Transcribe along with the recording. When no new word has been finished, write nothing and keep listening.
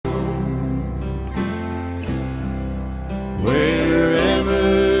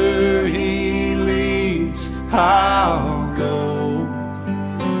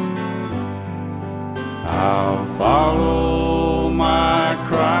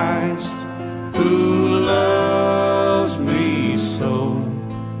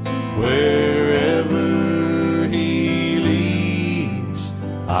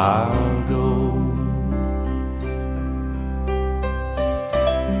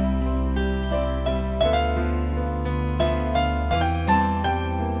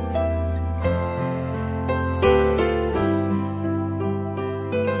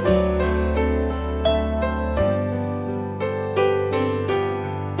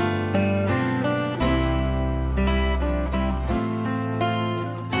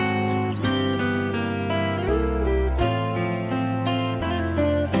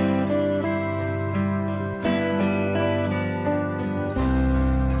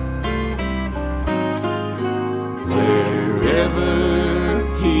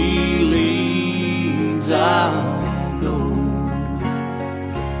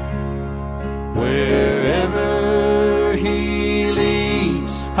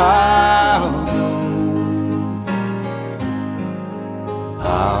I'll go.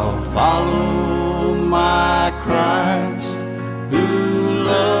 I'll follow my Christ who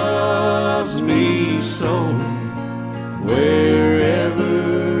loves me so.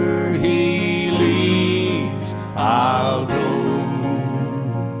 Wherever he leads, I'll go.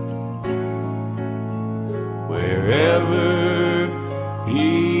 Wherever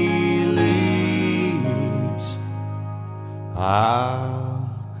he leads, I'll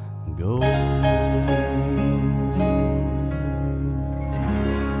go.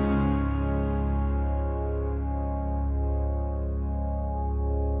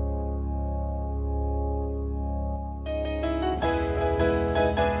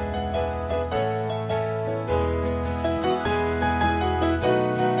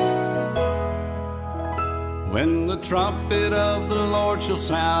 When the trumpet of the Lord shall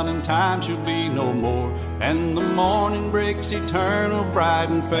sound, and time shall be no more, and the morning breaks eternal, bright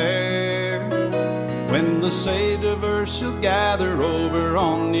and fair. When the saved of earth shall gather over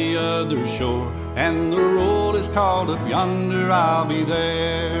on the other shore, and the roll is called up yonder, I'll be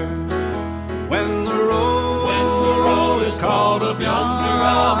there. When the roll is called up yonder,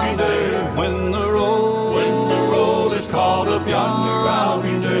 I'll be there. When the roll is called up yonder, I'll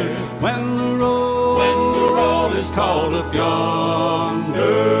be there. When the roll is called up yonder.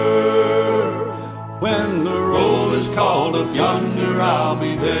 When the roll is called up yonder, I'll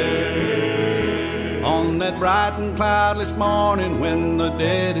be there. On that bright and cloudless morning, when the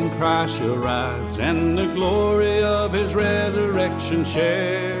dead in Christ shall rise, and the glory of his resurrection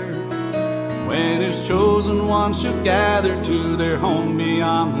share. When his chosen ones shall gather to their home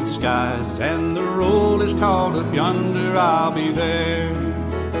beyond the skies, and the roll is called up yonder, I'll be there.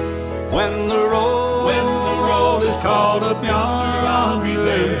 When the roll is called up yonder, I'll be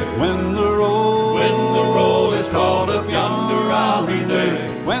there. When the roll is called up yonder, I'll be there.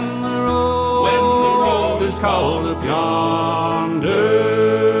 When the roll is called up yonder.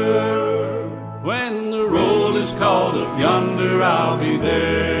 When the roll is called up yonder, I'll be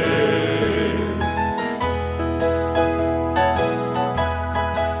there.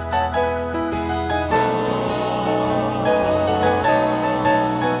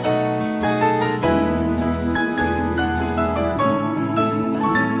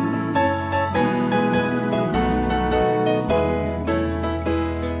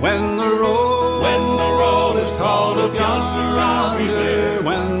 When the roll is called up yonder, I'll be there.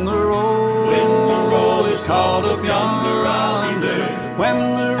 When the roll is called up yonder, I'll be there.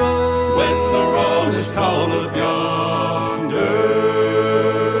 When the roll is called up yonder.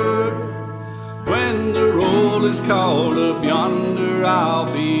 When the roll is called up yonder,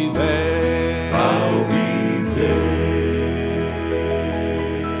 I'll be there. I'll be there.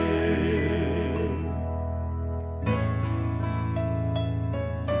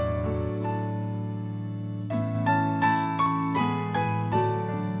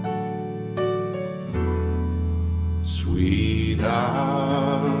 Sweet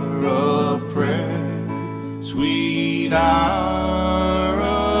hour of prayer, sweet hour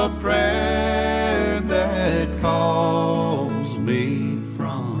of prayer that calls me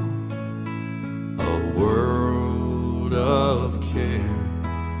from a world of care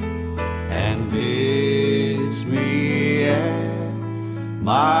and bids me at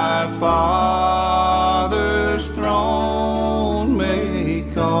my Father's throne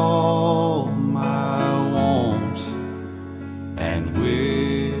make all my wants and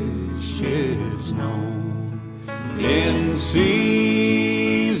wishes known. In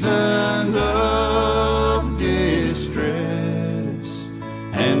seasons of distress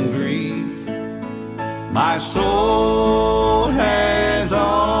and grief, my soul has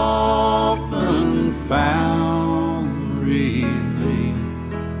often found relief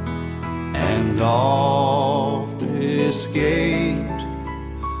and oft escaped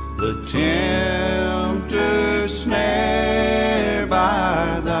the tempter's snare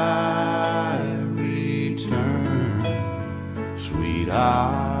by thy return, sweet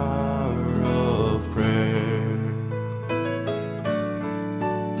hour of prayer.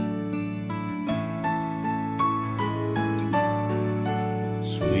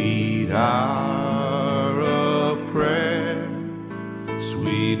 Sweet hour of prayer,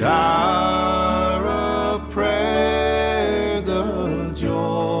 sweet hour of prayer, the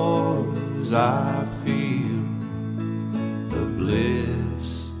joys I feel, the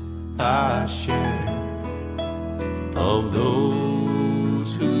bliss I share of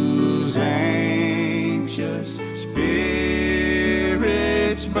those whose anxious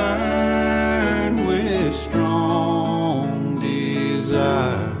spirits burn with strong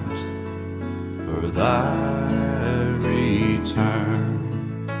desires for thy return.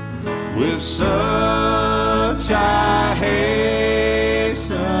 with such I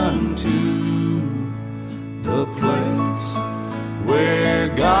hasten to the place where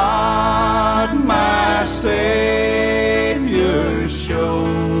God my Savior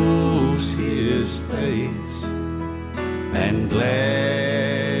shows His face, and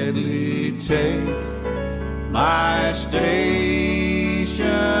gladly take my station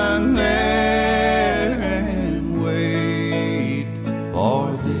there and wait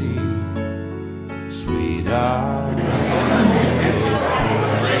for Thee, sweet Our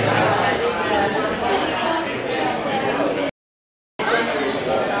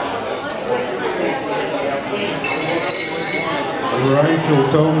Rachel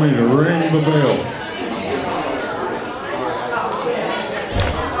told me to ring the bell.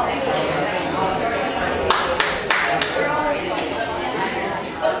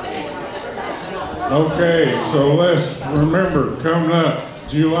 Okay, so let's remember, coming up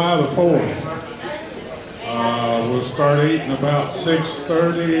July the 4th, we'll start eating about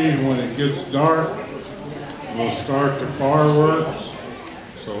 6:30. When it gets dark, we'll start the fireworks.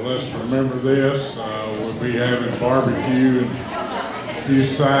 So let's remember this. We'll be having barbecue and a few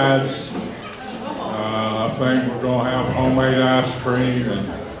sides. I think we're going to have homemade ice cream and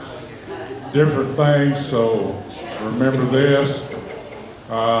different things, so remember this.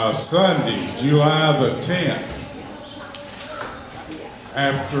 Sunday, July the 10th,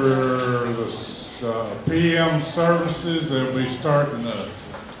 after the PM services, they'll be starting the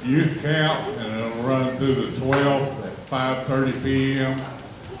youth camp, and it'll run through the 12th at 5:30 p.m.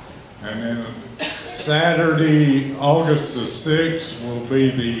 And then Saturday, August the 6th, will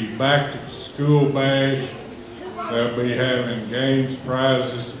be the back to school bash. They'll be having games,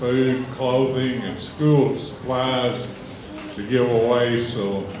 prizes, food, clothing, and school supplies to give away.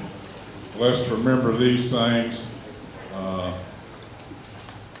 So let's remember these things.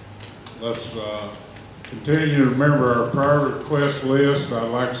 Let's continue to remember our prayer request list. I'd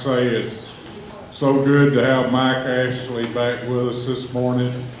like to say it's so good to have Mike Ashley back with us this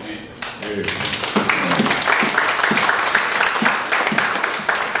morning. Yeah.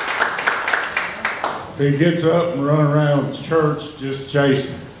 If he gets up and run around the church, just chase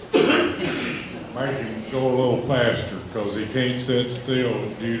him. Make him go a little faster, because he can't sit still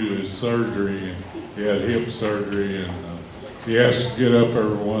due to his surgery. And he had hip surgery, and he has to get up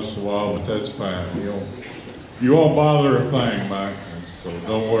every once in a while, but that's fine. You won't bother a thing, Mike, so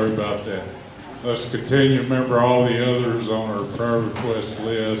don't worry about that. Let's continue to remember all the others on our prayer request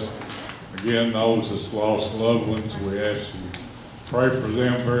list. Again, those that's lost loved ones, we ask you to pray for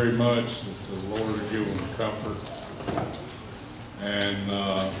them very much, that the Lord will give them comfort. And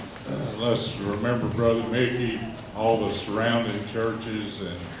let's remember Brother Mickey, all the surrounding churches,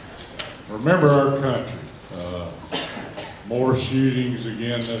 and remember our country. More shootings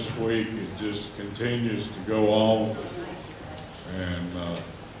again this week. It just continues to go on. And,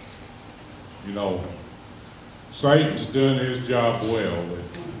 you know, Satan's done his job well.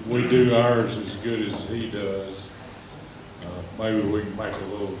 If we do ours as good as he does, maybe we can make a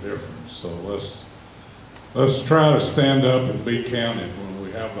little difference. So let's try to stand up and be counted when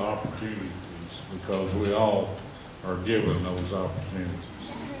we have the opportunities, because we all are given those opportunities.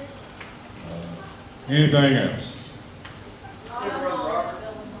 Anything else?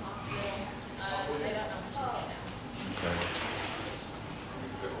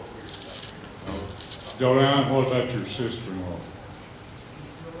 Joanne, what about your sister-in-law?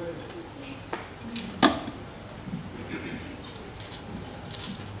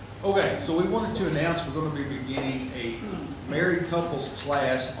 Okay, so we wanted to announce we're going to be beginning a married couples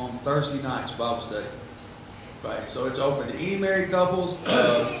class on Thursday nights Bible study. Okay, so it's open to any married couples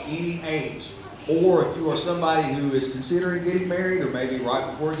of any age. Or if you are somebody who is considering getting married, or maybe right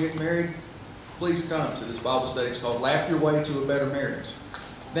before getting married, please come to this Bible study. It's called Laugh Your Way to a Better Marriage.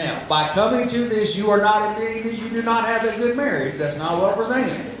 Now, by coming to this, you are not admitting that you do not have a good marriage. That's not what we're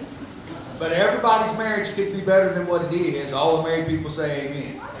saying. But everybody's marriage could be better than what it is. All the married people say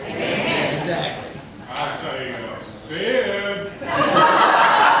amen. Amen. Exactly. I say, Sid.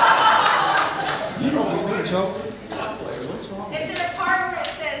 You don't give me a choke. What's wrong? Is it a part where it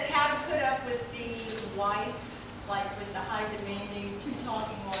says how to put up with the wife, like with the high demanding, two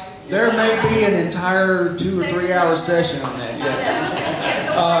talking wife? There may be an entire 2 or 3 hour session on that. Yeah.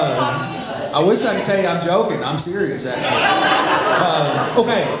 I wish I could tell you I'm joking. I'm serious, actually.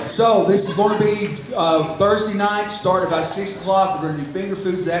 Okay, so this is going to be Thursday night, start about 6 o'clock. We're going to do finger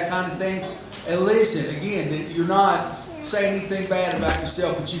foods, that kind of thing. And listen, again, you're not saying anything bad about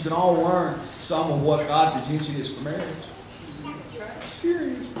yourself, but you can all learn some of what God's intention is for marriage. I'm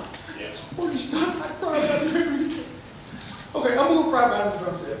serious. It's the hardest time I cry about everything. Okay, I'm gonna cry behind this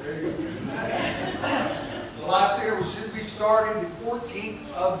drum set. There you go. The last fair should be starting the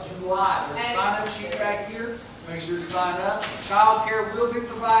 14th of July. There's a sign-up sheet back here. Make sure to sign up. Child care will be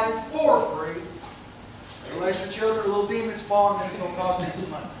provided for free. Unless your children are little demon spawn, then it's going to cost me some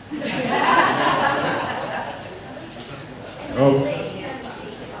money. Oh.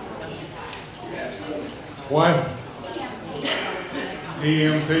 What?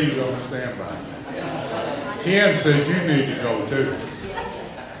 EMT's on standby. Ken said you need to go too.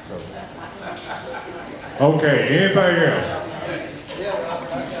 So. Okay, anything else? Yeah,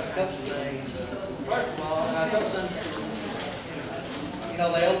 Robert, I got a couple of things. First of all, I told them, you know,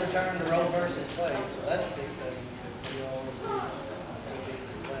 they overturned the Roe versus Wade, so that's a big thing. You know,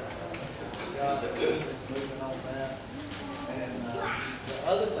 God is moving on that. And the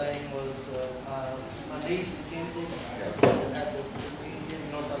other thing was my niece Mackenzie had the leukemia, you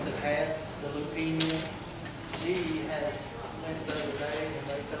know, I said had the leukemia. She had went the other day and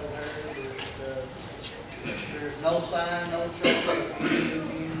they told her that there's no sign, no trace of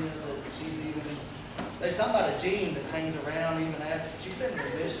leukemia, that she's even, they're talking about a gene that hangs around even after, she's been in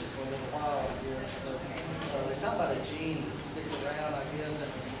remission for a little while, I guess, but they're talking about a gene that sticks around, I guess, and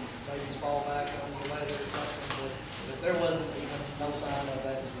maybe fall back on you later or something, but there wasn't even no sign of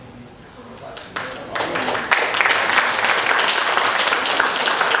that gene.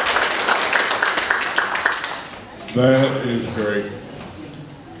 That is great.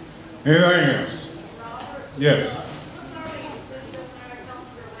 Anything else? Yes.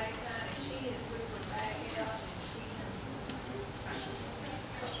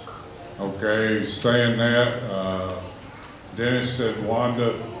 Okay, saying that, Dennis said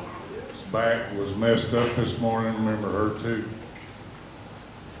Wanda's back was messed up this morning. Remember her too.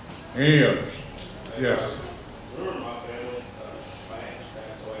 Any others? Yes.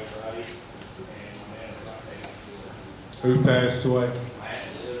 Who passed away?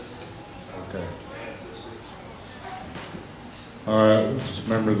 Okay. All right, let's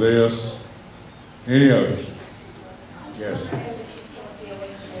remember this. Any others? Yes.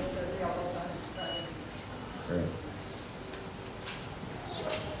 Okay.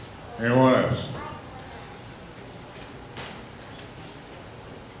 Anyone else?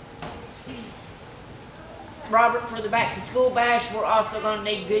 Robert, for the back to school bash, we're also going to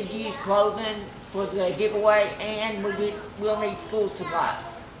need good used clothing for the giveaway, and we'll need school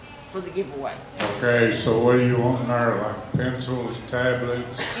supplies for the giveaway. Okay, so what do you want there? Like pencils,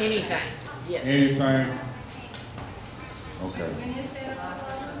 tablets? Anything, yes. Anything? Okay.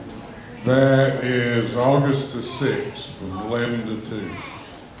 That is August the 6th from 11 to 2. Don't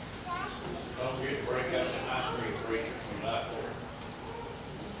forget to break out the ice cream freezer from that door.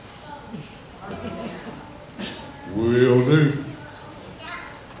 Will do.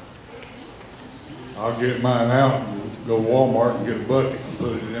 I'll get mine out and go to Walmart and get a bucket and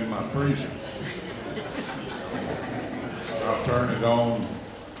put it in my freezer. I'll turn it on.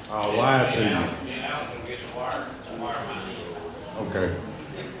 I'll lie to you. Then I was gonna get some wire money. Okay.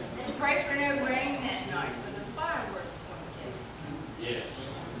 Pray for no rain that night for the fireworks. Yes.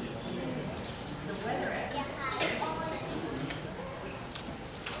 The weather act.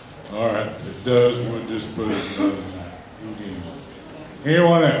 All right. If it does, we'll just put it another night.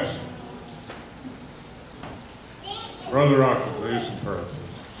 Anyone else? Brother Rocket, lead us in prayer,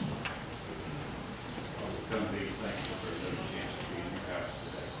 please. Come to you, thank you for another chance to be in your house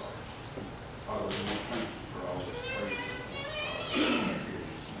today, Father. Father, we want to thank you for all this praise.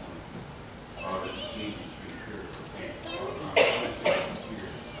 Father, Jesus, be sure to repent. Father, I pray that you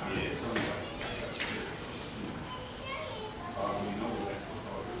hear. I need somebody to have spirit. Father, we know that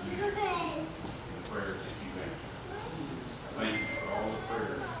because we hear the prayers that you've answered. Thank you for all the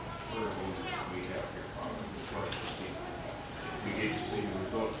prayers that we have here, Father. We pray to see. We get to see the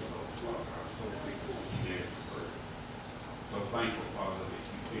results of those, Father. I'm so thankful that you answer prayer. So thankful, Father, that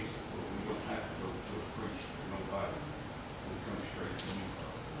you fix it. Lord. We don't have to go to a priest or nobody. We come straight to you,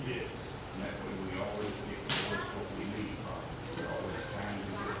 Father. Yes. And that way we always get the voice what we need, Father. We're always kind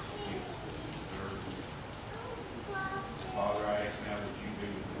to get us what we deserve. Father, I ask now that you be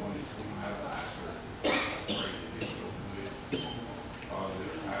with the one that's coming out of the eye surgery. I pray that it's so good. Father,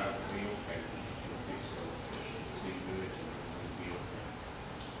 this eye will be okay. You'll fix those issues. See good. It'll be okay.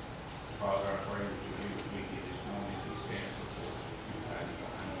 Father, I pray that you be with Mickey this morning as he stands before you. Hide him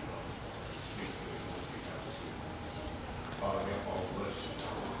behind the cross. Speak to him, Lord, we have to see. Father, help all bless you.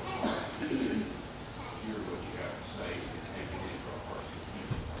 Hear what you have to say and take it into our hearts and keep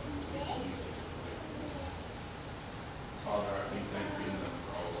it. Father, I think thank you enough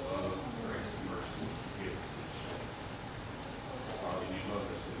for all the love, grace, and mercy and forgiveness. Father, you love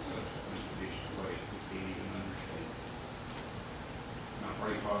us in such an unconditional way that we can't even understand.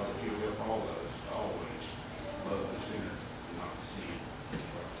 Father, that you'll help all of us to always love the sinner and not the sin.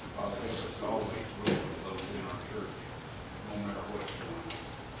 Father, help us to always work with those in our church, no matter what's going on.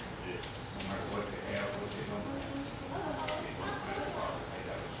 No matter what they have, what they don't have. It doesn't matter, Father, they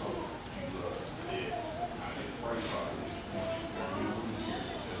have a soul you love dead. I just pray, Father, this morning, for anyone here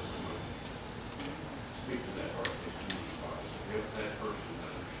that doesn't know you. Speak to that heart this morning, Father. Help that person to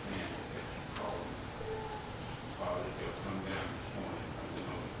understand that you call them. Father, they'll come down this morning and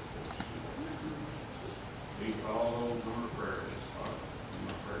know before it's too late. Be with all those on the prayer list, Father, in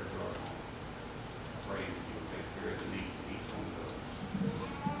my prayer jar. I pray that you'll take care of the needs of each one of those.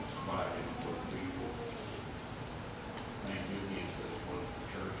 Supply them with what we will. Thank you again for this wonderful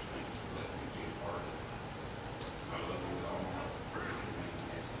church. Thank you for letting me be a part of it. I love you with all my heart. Praise your name.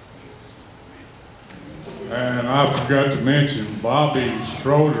 Yes, amen. And I forgot to mention Bobby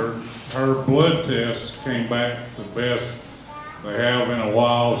Schroeder, her blood test came back the best they have in a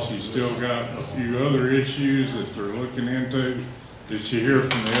while. She's still got a few other issues that they're looking into. Did she hear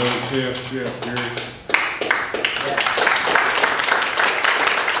from the other tests yet, Gary?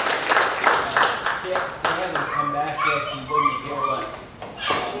 Yeah, they haven't come back yet from William Hill, but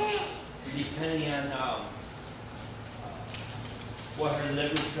depending on what her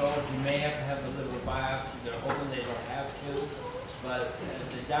liver shows, you may have to have a liver biopsy. They're hoping they don't have to, but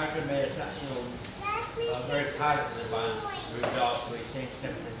the doctor made it, very positive on the results, so he thinks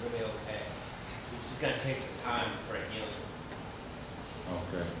everything's going to be okay. It's just going to take some time for healing.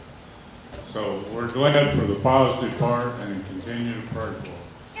 Okay. So we're glad for the positive part and continue to pray for it.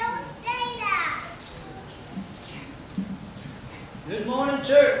 Don't say that. Good morning,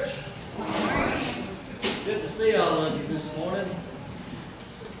 church. Good to see all of you this morning.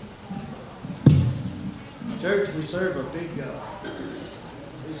 Church, we serve a big God.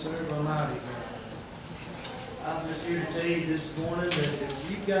 We serve a mighty God. I'm just here to tell you this morning that if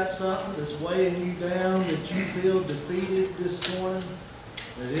you've got something that's weighing you down, that you feel defeated this morning,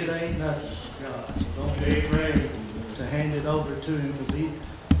 that it ain't nothing for God. So don't be afraid to hand it over to Him, because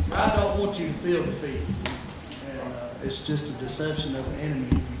God don't want you to feel defeated. And it's just a deception of the enemy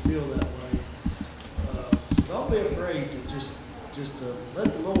if you feel that way. So don't be afraid to just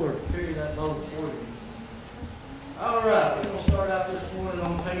let the Lord carry that load for you. All right, we're going to start out this morning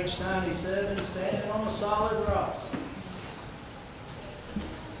on page 97, Standing on a Solid Rock.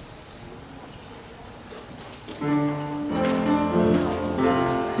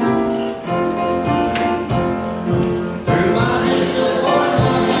 Through my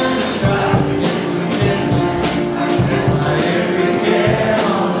disappointment, strife, discontentment, I place my every care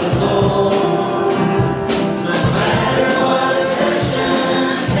on the Lord. No matter what affliction,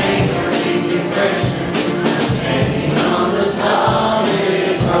 pain, or deep depression, I'm standing on the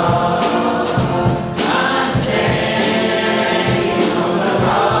solid rock. I'm standing.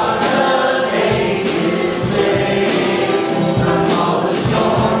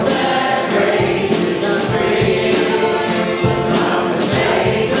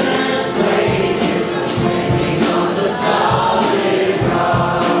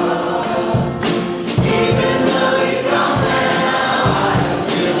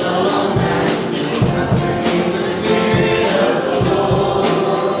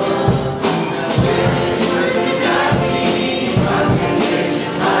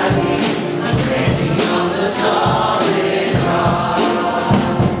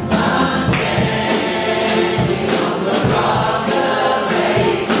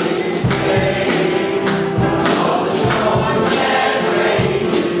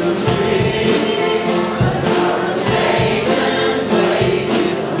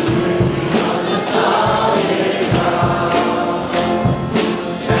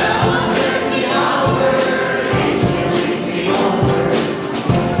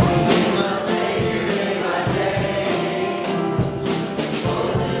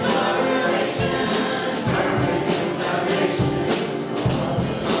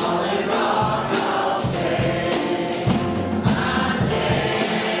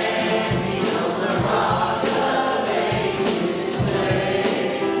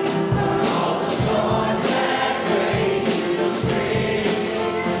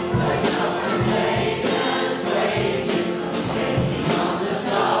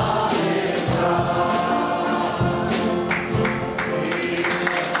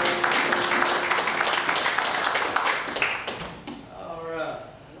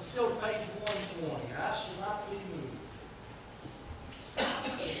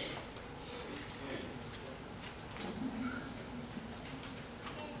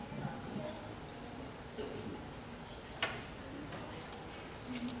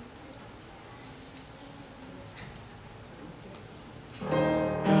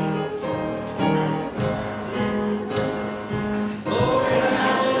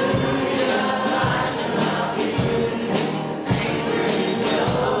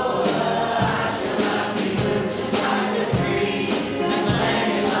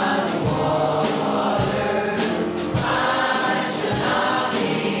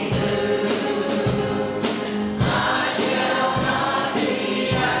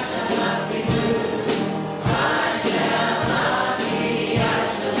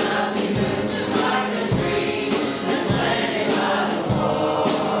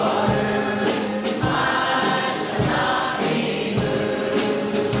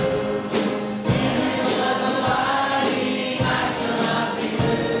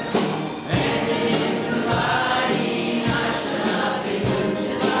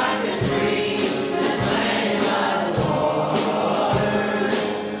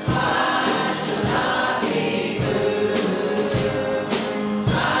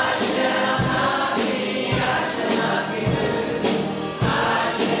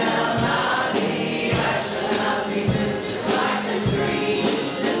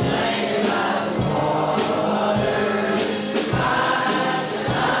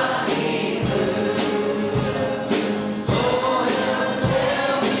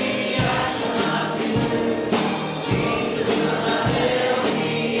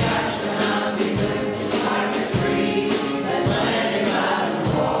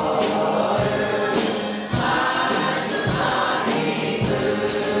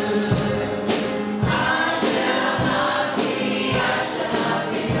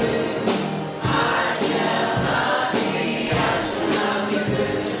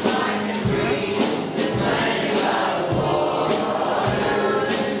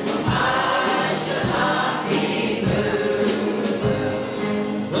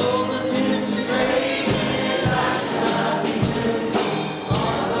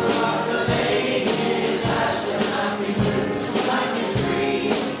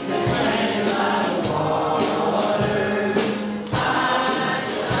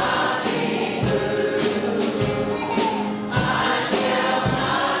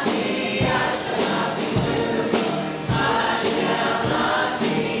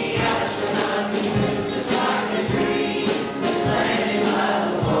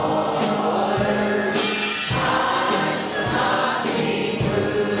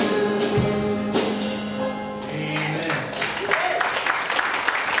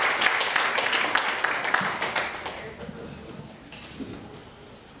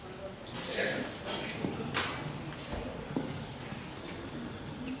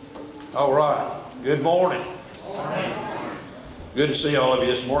 All right. Good morning. Good to see all of you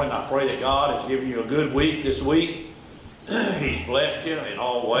this morning. I pray that God has given you a good week this week. He's blessed you in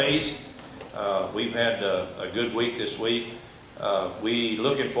all ways. We've had a good week this week. We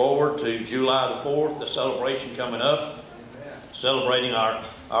looking forward to July the 4th, the celebration coming up, celebrating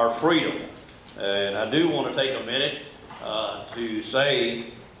our freedom. And I do want to take a minute to say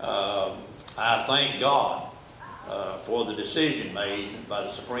I thank God for the decision made by the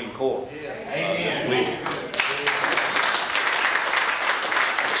Supreme Court this week.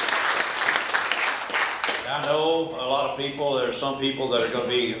 I know a lot of people, there are some people that are going to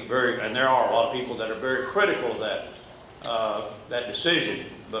be and there are a lot of people that are very critical of that decision.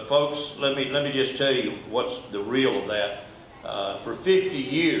 But folks, let me just tell you what's the real of that. For 50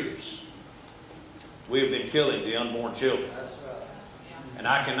 years, we have been killing the unborn children. And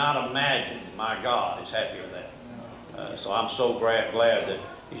I cannot imagine my God is happy with that. So I'm so glad that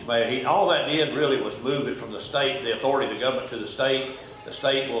He's made it. All that did really was move it from the state, the authority of the government, to the state. The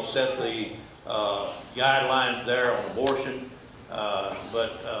state will set the guidelines there on abortion.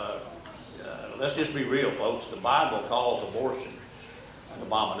 Let's just be real, folks. The Bible calls abortion an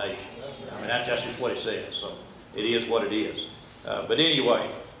abomination. I mean, that's just what it says. So it is what it is. But anyway,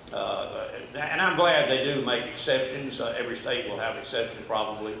 and I'm glad they do make exceptions. Every state will have exceptions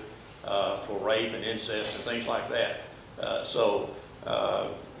probably for rape and incest and things like that.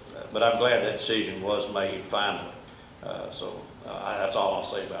 But I'm glad that decision was made finally. That's all I'll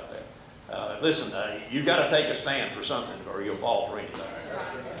say about that. Listen, you got to take a stand for something or you'll fall for anything.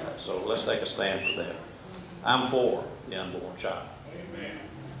 So let's take a stand for that. I'm for the unborn child. Amen.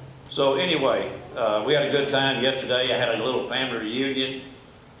 So anyway, we had a good time yesterday. I had a little family reunion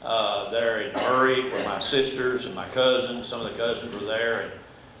there in Murray with my sisters and my cousins. Some of the cousins were there. And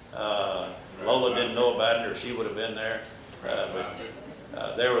Lola didn't know about it or she would have been there.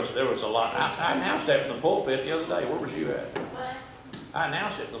 But there was a lot. I announced that from the pulpit the other day. Where was you at? I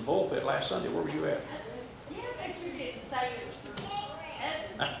announced it from the pulpit last Sunday. Where was you at?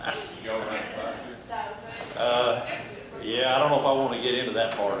 Yeah, I don't know if I want to get into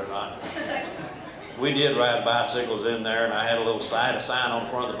that part or not. We did ride bicycles in there, and I had a little sign on the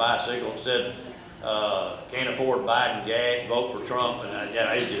front of the bicycle that said, "Can't afford Biden gas, vote for Trump." And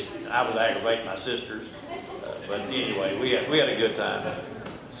I was aggravating my sisters. But anyway, we had a good time.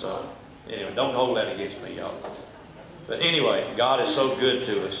 So anyway, don't hold that against me, y'all. But anyway, God is so good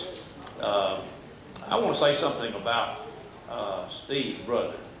to us. I want to say something about Steve's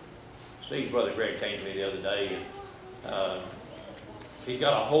brother. Steve's brother Greg came to me the other day, and he's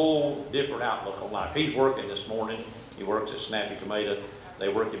got a whole different outlook on life. He's working this morning. He works at Snappy Tomato. They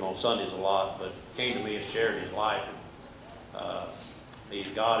work him on Sundays a lot, but he came to me and shared his life.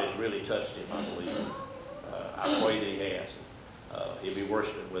 And God has really touched him, I believe. I pray that he has. He'll be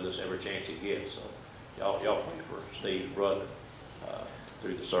worshiping with us every chance he gets. So y'all pray for Steve's brother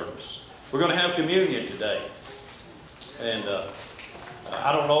through the service. We're going to have communion today. And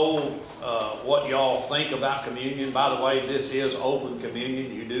I don't know what y'all think about communion. By the way, this is open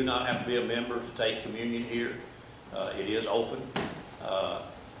communion. You do not have to be a member to take communion here. It is open.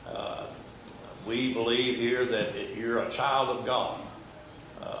 We believe here that if you're a child of God,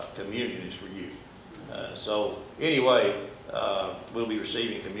 communion is for you. So anyway, we'll be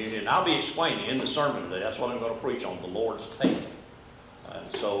receiving communion. I'll be explaining in the sermon today. That's what I'm going to preach on, the Lord's table.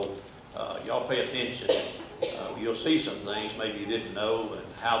 So y'all pay attention. You'll see some things maybe you didn't know, and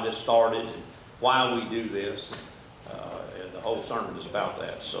how this started and why we do this. And the whole sermon is about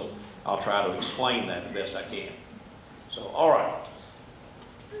that. So I'll try to explain that the best I can. So, all right.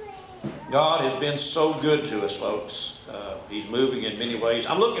 God has been so good to us, folks. He's moving in many ways.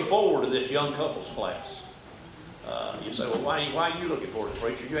 I'm looking forward to this young couples class. You say, well, why are you looking forward to it,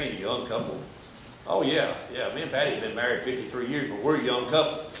 preacher? You ain't a young couple. Oh, yeah. Me and Patty have been married 53 years, but we're a young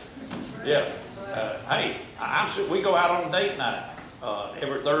couple. Yeah. Hey, we go out on date night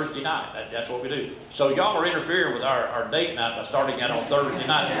every Thursday night. That's what we do. So y'all are interfering with our date night by starting out on Thursday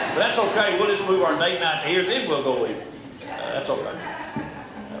night. But that's okay. We'll just move our date night to here, then we'll go in. That's okay.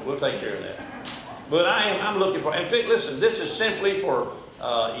 We'll take care of that. But I'm looking for, in fact, listen, this is simply for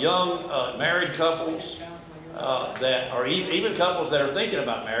young married couples that are even couples that are thinking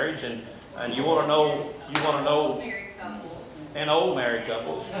about marriage, and you want to know, and old married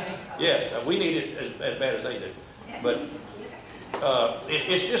couples. Yes, we need it as bad as they do. But it's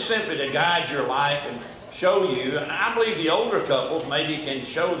just simply to guide your life and show you, and I believe the older couples maybe can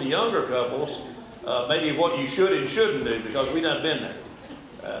show the younger couples maybe what you should and shouldn't do, because we done been there.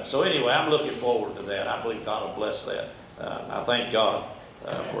 So anyway, I'm looking forward to that. I believe God will bless that. I thank God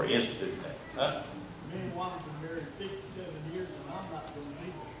for instituting that. Me and Juan have been married 57 years, and I'm not doing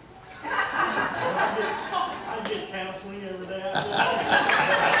either.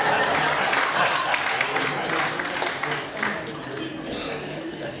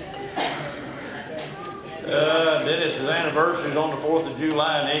 anniversary is on the 4th of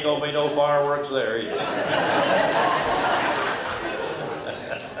July, and there ain't gonna be no fireworks there either.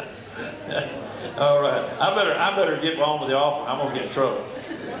 All right, I better get on with the offering. I'm gonna get in trouble.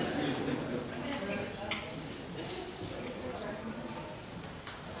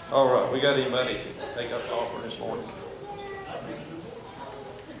 All right, we got anybody to take up the offering this morning?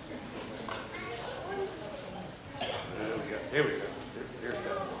 Here we go. Here it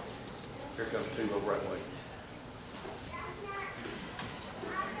comes. Here comes two over that way.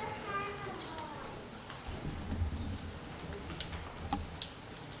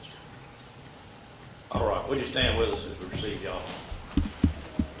 All right, would you stand with us as we receive y'all?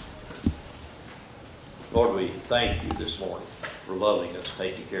 Lord, we thank you this morning for loving us,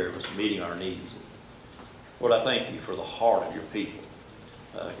 taking care of us, meeting our needs. Lord, I thank you for the heart of your people.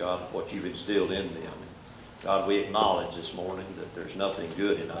 God, what you've instilled in them. God, we acknowledge this morning that there's nothing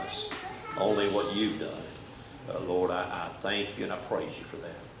good in us, only what you've done. Lord, I thank you and I praise you for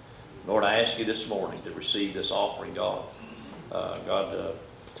that. Lord, I ask you this morning to receive this offering, God. God,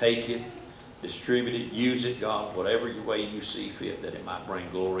 take it, distribute it, use it, God, whatever way you see fit, that it might bring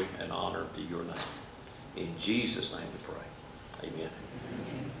glory and honor to your name. In Jesus' name we pray. Amen.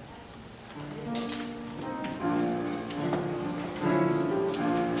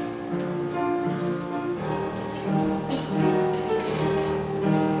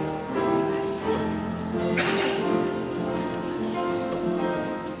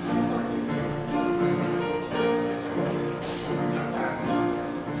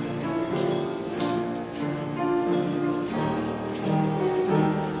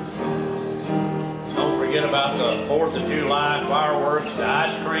 About the 4th of July fireworks, the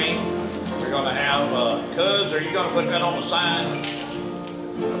ice cream. We're going to have, Cuz, are you going to put that on the sign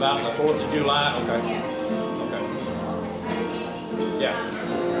about the 4th of July? Okay. Okay. Yeah.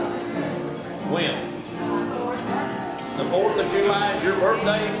 When? The 4th of July is your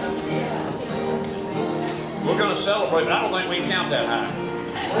birthday? We're going to celebrate, but I don't think we can count that high.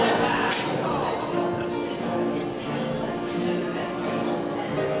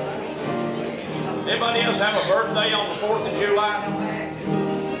 Anybody else have a birthday on the 4th of July?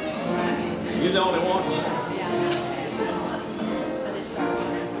 You the only one?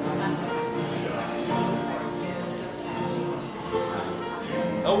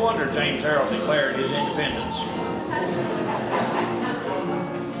 No wonder James Harrell declared his independence.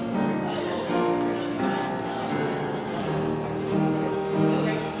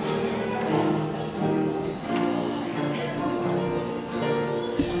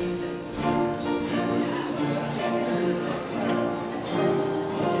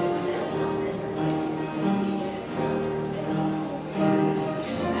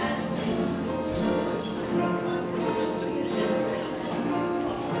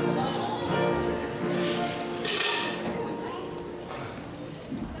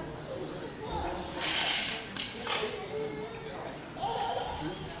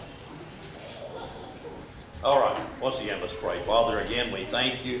 All right, once again, let's pray. Father, again, we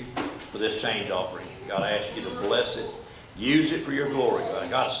thank you for this change offering. God, I ask you to bless it. Use it for your glory,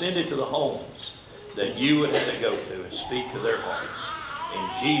 God. God, send it to the homes that you would have to go to and speak to their hearts. In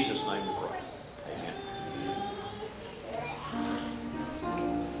Jesus' name we pray. Amen.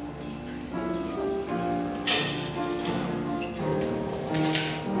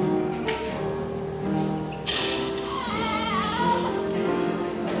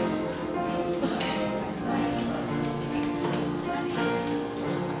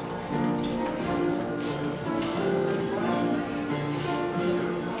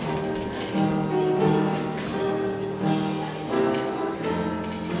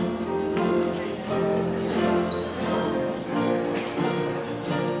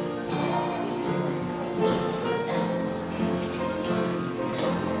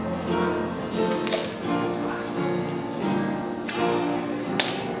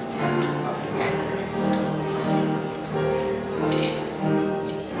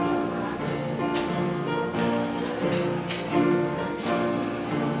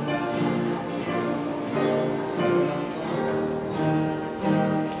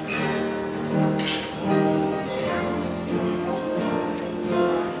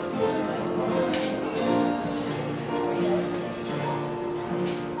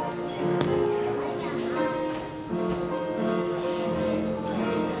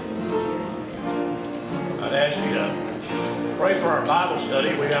 Pray for our Bible study.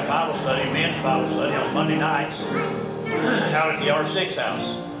 We have Bible study, men's Bible study on Monday nights out at the R6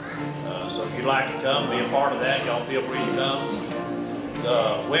 house. So if you'd like to come, be a part of that, y'all feel free to come.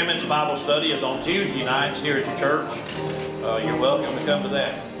 The women's Bible study is on Tuesday nights here at the church. You're welcome to come to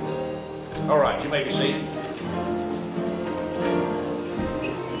that. All right, you may be seated.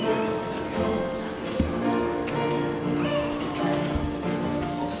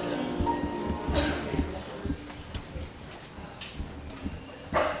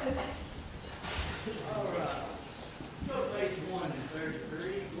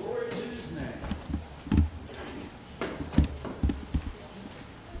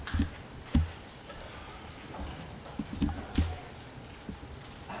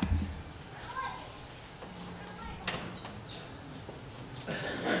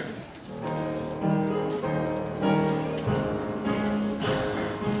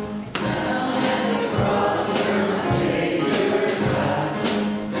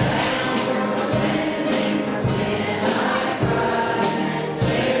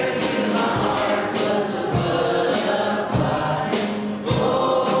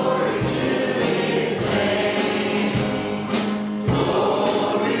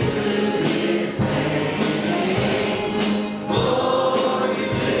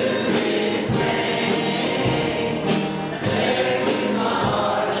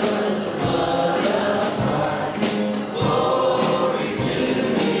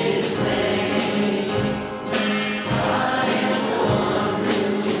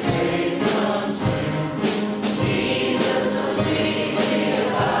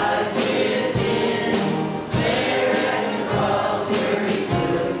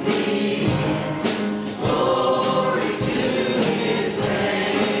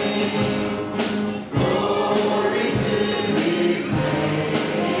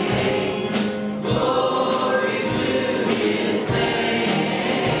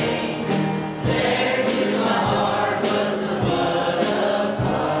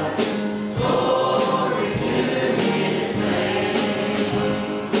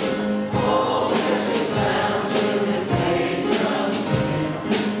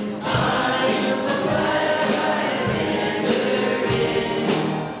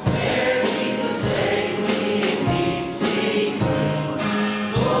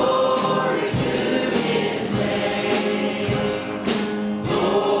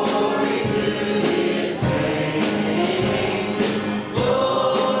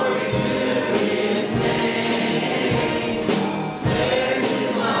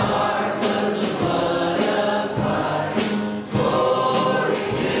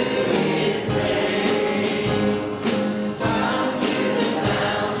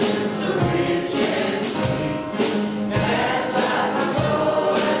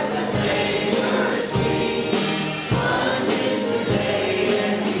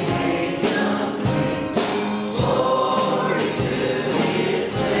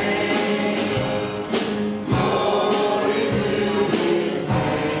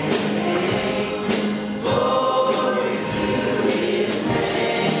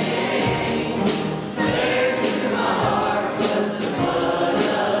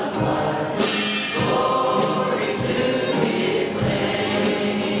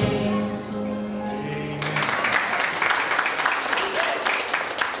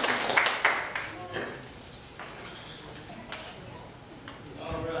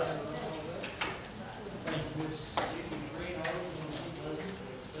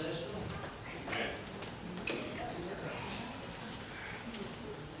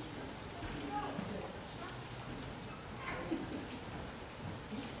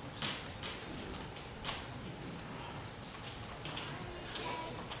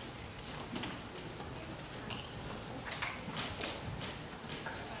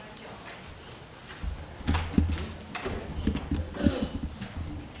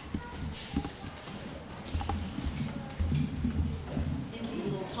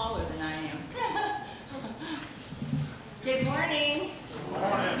 morning.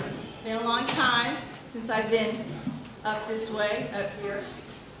 Been a long time since I've been up this way, up here.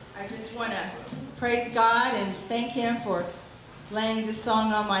 I just want to praise God and thank Him for laying this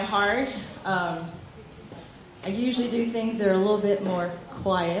song on my heart. I usually do things that are a little bit more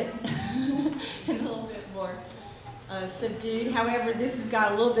quiet and a little bit more subdued. However, this has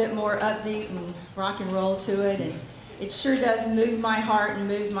got a little bit more upbeat and rock and roll to it, and it sure does move my heart and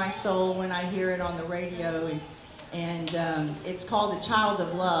move my soul when I hear it on the radio. And it's called A Child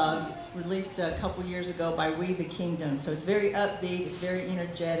of Love. It's released a couple years ago by We the Kingdom. So it's very upbeat, it's very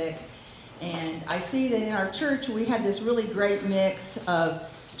energetic. And I see that in our church we have this really great mix of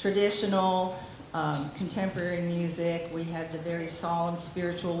traditional, contemporary music. We have the very solemn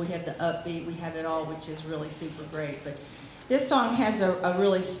spiritual, we have the upbeat, we have it all, which is really super great. But this song has a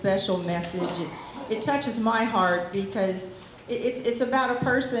really special message. It touches my heart because it's about a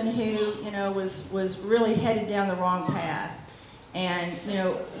person who, you know, was really headed down the wrong path. And, you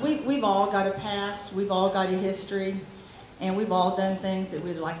know, we've all got a past, we've all got a history, and we've all done things that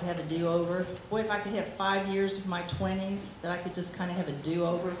we'd like to have a do-over. Boy, if I could have 5 years of my 20s, that I could just kind of have a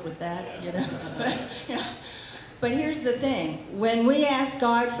do-over with that, you know. You know. But here's the thing. When we ask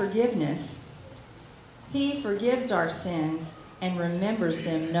God forgiveness, He forgives our sins and remembers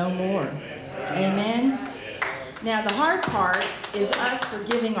them no more. Amen? Now, the hard part is us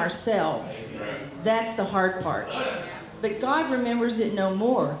forgiving ourselves. That's the hard part. But God remembers it no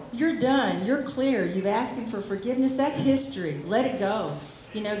more. You're done. You're clear. You've asked Him for forgiveness. That's history. Let it go.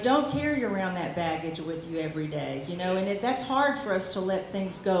 You know, don't carry around that baggage with you every day. You know, and that's hard for us to let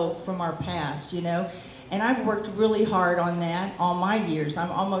things go from our past, you know. And I've worked really hard on that all my years. I'm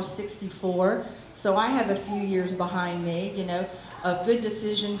almost 64, so I have a few years behind me, you know, of good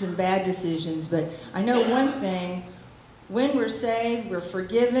decisions and bad decisions. But I know one thing. When we're saved, we're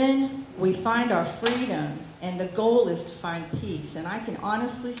forgiven, we find our freedom. And the goal is to find peace. And I can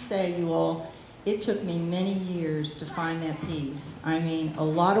honestly say, you all, it took me many years to find that peace. I mean, a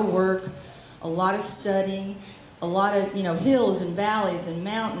lot of work, a lot of study, a lot of, you know, hills and valleys and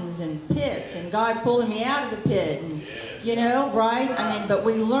mountains and pits, and God pulling me out of the pit, and, you know, right? I mean, but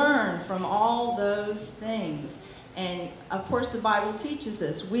we learn from all those things. And, of course, the Bible teaches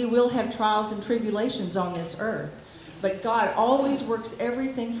us we will have trials and tribulations on this earth. But God always works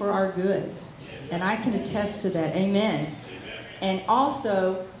everything for our good. And I can attest to that. Amen. And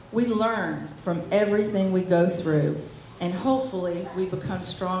also, we learn from everything we go through. And hopefully, we become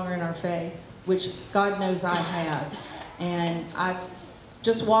stronger in our faith, which God knows I have. And I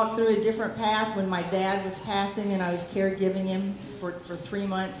just walked through a different path when my dad was passing, and I was caregiving him for 3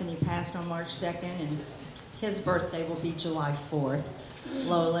 months, and he passed on March 2nd, and his birthday will be July 4th.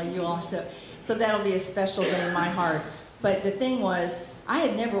 Lola, you also. So that'll be a special day in my heart. But the thing was, I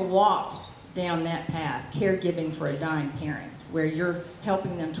had never walked down that path, caregiving for a dying parent, where you're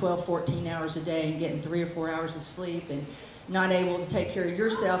helping them 12, 14 hours a day and getting 3 or 4 hours of sleep and not able to take care of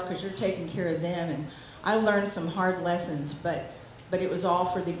yourself because you're taking care of them. And I learned some hard lessons, but it was all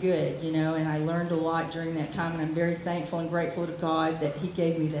for the good, you know, and I learned a lot during that time, and I'm very thankful and grateful to God that He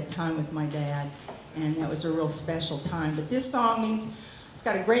gave me that time with my dad, and that was a real special time. But this song means, it's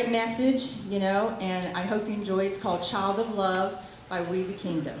got a great message, you know, and I hope you enjoy it. It's called Child of Love by We the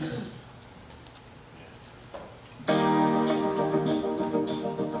Kingdom.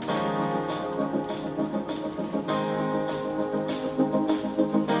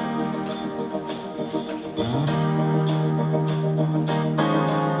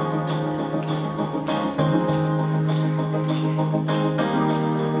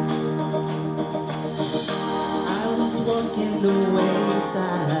 Walking the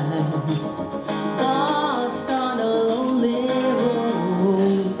wayside, lost on a lonely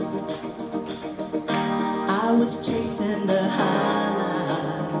road.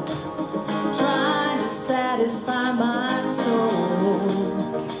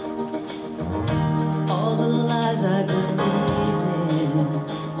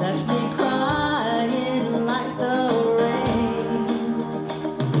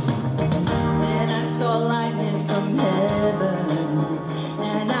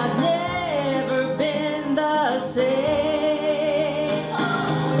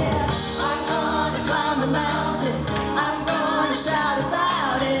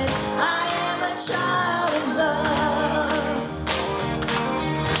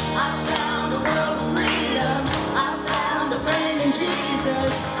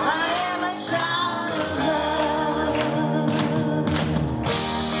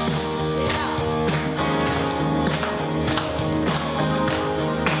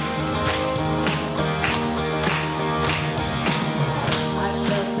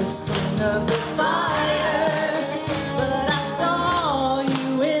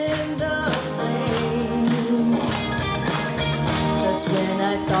 just when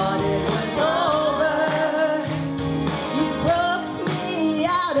I thought it was over, you broke me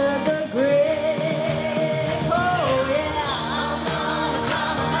out of the grave. Oh yeah, I'm gonna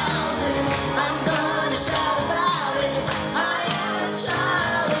climb a mountain, I'm gonna shout about it. I am a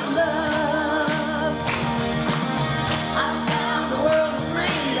child of love. I found a world of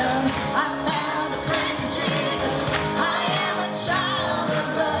freedom, I found a friend in Jesus. I am a child of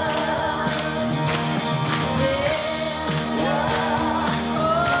love. Yeah,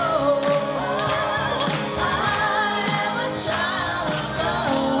 oh, I am a child of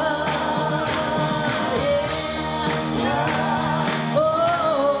love. Yeah,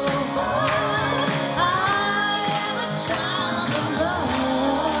 oh, I am a child of love.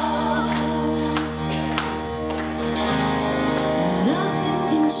 Nothing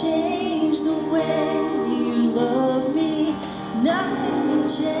can change the way you love me. Nothing can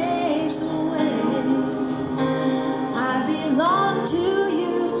change the way I belong to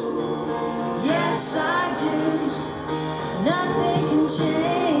you. Yes, I do. Nothing can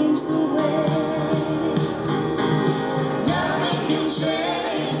change the way. Nothing can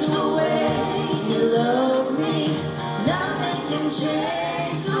change the way you love me. Nothing can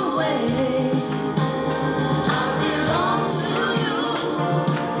change the way I belong to you.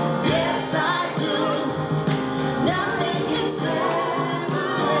 Yes, I do. Nothing can separate.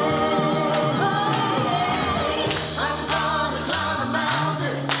 Oh, yeah. I'm gonna climb a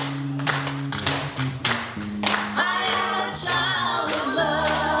mountain. I am a child of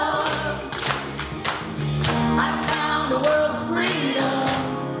love. I found a world of freedom.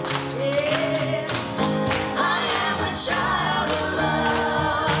 Yeah. I am a child of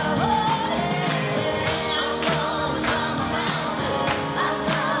love. Oh, yeah. I'm gonna climb a mountain. I'm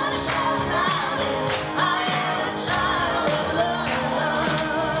gonna shout about it. I am a child of love.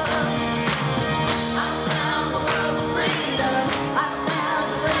 I found a world of freedom. I found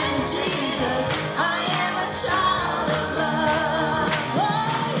a friend in Jesus. I am a child of love.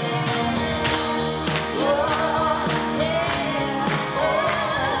 Oh yeah, oh yeah, oh,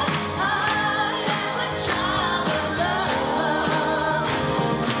 I am a child of love.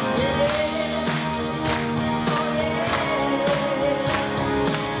 Yeah, oh yeah,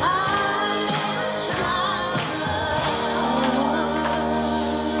 I am a child of love.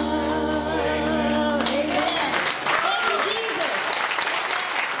 Amen. Thank you, Jesus.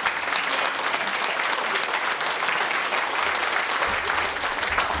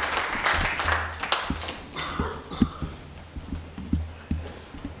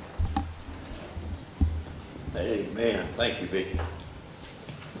 Amen. Thank you, Vicki.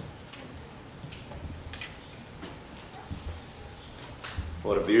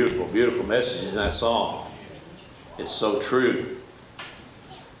 What a beautiful, beautiful message in that song. It's so true.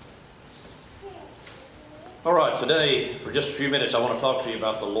 All right, today, for just a few minutes, I want to talk to you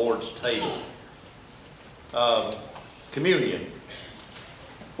about the Lord's table. Communion.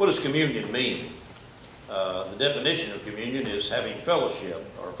 What does communion mean? The definition of communion is having fellowship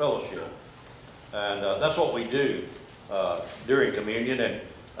or fellowship. And that's what we do during communion. And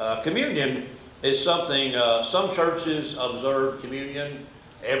communion is something, some churches observe communion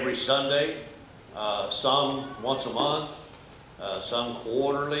every Sunday, some once a month, some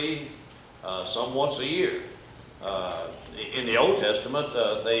quarterly, some once a year. In the Old Testament,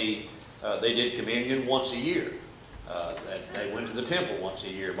 they did communion once a year. They went to the temple once a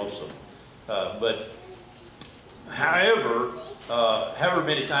year, most of them. But however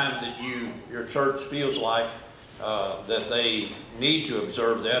many times that your church feels like that they need to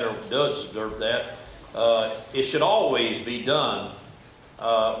observe that or does observe that, it should always be done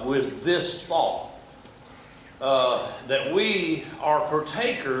with this thought, that we are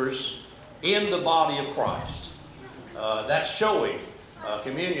partakers in the body of Christ. That's showing.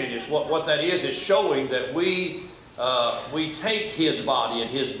 Communion is what that is. It's showing that we take His body and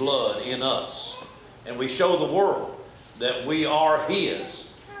His blood in us, and we show the world that we are His.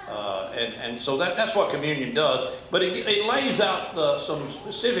 And so that's what communion does. But it lays out some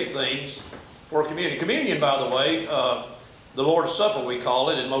specific things for communion. Communion, by the way, the Lord's Supper we call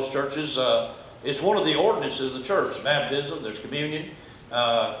it in most churches, is one of the ordinances of the church. Baptism, there's communion.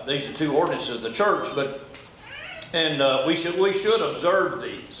 These are two ordinances of the church, and we should observe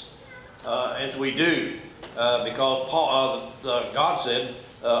these as we do, because God said,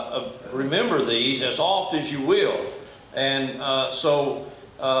 remember these as oft as you will. And so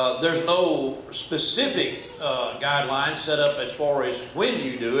there's no specific guidelines set up as far as when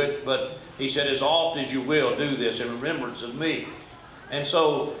you do it, but He said, as oft as you will, do this in remembrance of me. And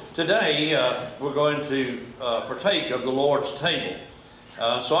so today we're going to partake of the Lord's table.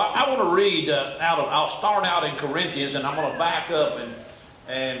 So I want to read I'll start out in Corinthians, and I'm going to back up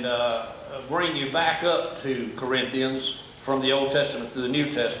and bring you back up to Corinthians from the Old Testament to the New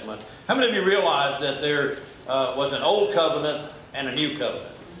Testament. How many of you realize that there was an Old Covenant and a New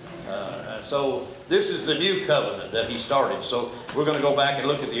Covenant? So this is the New Covenant that he started. So we're going to go back and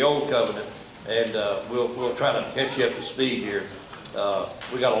look at the Old Covenant, and we'll try to catch you up to speed here.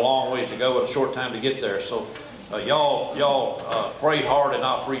 We got a long ways to go and a short time to get there. So y'all pray hard and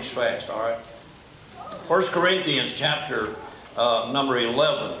I'll preach fast, all right? 1 Corinthians chapter number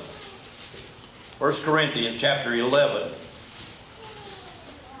 11. 1 Corinthians chapter 11.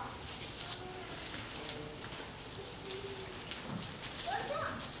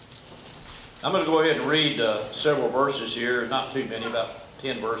 I'm going to go ahead and read several verses here. Not too many, about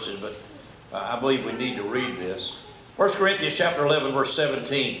 10 verses, but I believe we need to read this. 1 Corinthians chapter 11, verse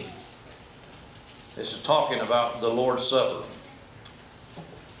 17. This is talking about the Lord's Supper.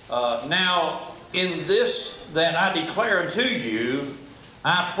 Now, in this that I declare unto you,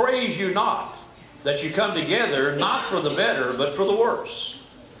 I praise you not, that you come together, not for the better, but for the worse.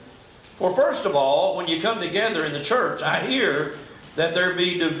 For first of all, when you come together in the church, I hear that there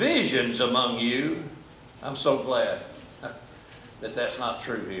be divisions among you. I'm so glad that that's not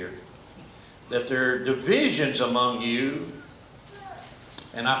true here. That there are divisions among you,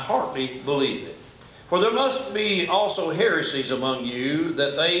 and I partly believe it. For there must be also heresies among you,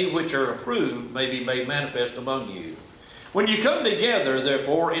 that they which are approved may be made manifest among you. When you come together,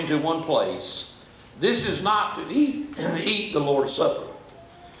 therefore, into one place, this is not to eat the Lord's Supper.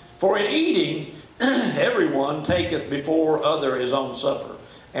 For in eating, everyone taketh before other his own supper,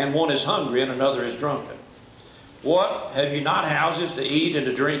 and one is hungry and another is drunken. What, have ye not houses to eat and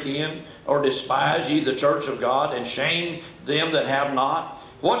to drink in? Or despise ye the church of God, and shame them that have not?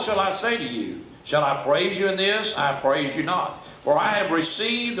 What shall I say to you? Shall I praise you in this? I praise you not. For I have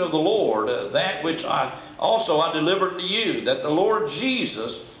received of the Lord that which I delivered unto you, that the Lord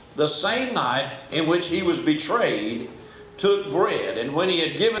Jesus, the same night in which he was betrayed, took bread, and when he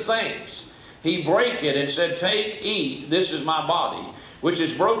had given thanks, he brake it and said, Take, eat, this is my body, which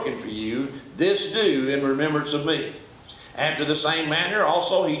is broken for you. This do in remembrance of me. After the same manner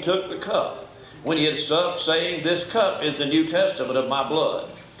also he took the cup, when he had supped, saying, This cup is the New Testament of my blood.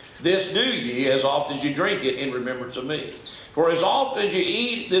 This do ye as oft as you drink it in remembrance of me. For as oft as you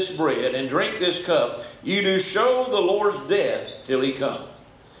eat this bread and drink this cup, you do show the Lord's death till he come.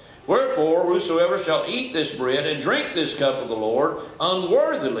 Wherefore, whosoever shall eat this bread and drink this cup of the Lord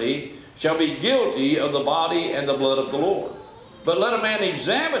unworthily shall be guilty of the body and the blood of the Lord. But let a man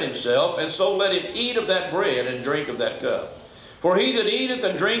examine himself, and so let him eat of that bread and drink of that cup. For he that eateth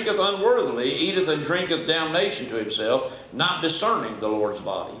and drinketh unworthily eateth and drinketh damnation to himself, not discerning the Lord's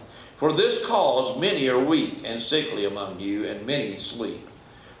body. For this cause many are weak and sickly among you, and many sleep.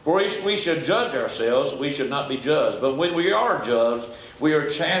 For if we should judge ourselves, we should not be judged. But when we are judged, we are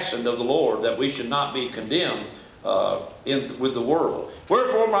chastened of the Lord, that we should not be condemned with the world.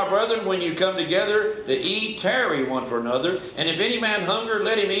 Wherefore, my brethren, when you come together to eat, tarry one for another. And if any man hunger,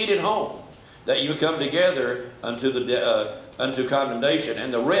 let him eat at home, that you come together unto condemnation.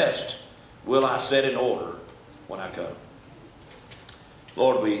 And the rest will I set in order when I come.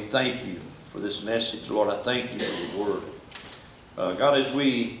 Lord, we thank you for this message. Lord, I thank you for your word. God, as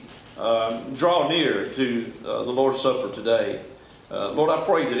we draw near to the Lord's Supper today, Lord, I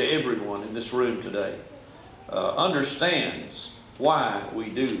pray that everyone in this room today understands why we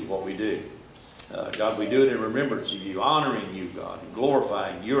do what we do. God, we do it in remembrance of you, honoring you, God, and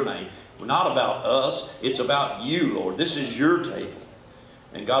glorifying your name. Not about us, it's about you, Lord. This is your table.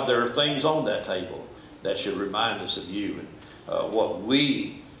 And God, there are things on that table that should remind us of you and what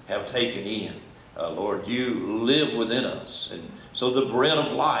we have taken in. Lord, you live within us. And so the bread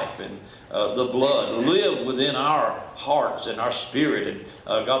of life and the blood live within our hearts and our spirit.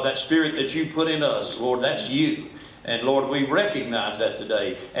 And God, that spirit that you put in us, Lord, that's you. And Lord, we recognize that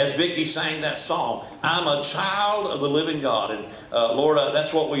today. As Vicki sang that song, I'm a child of the living God. And Lord,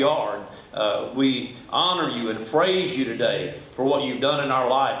 that's what we are. We honor you and praise you today for what you've done in our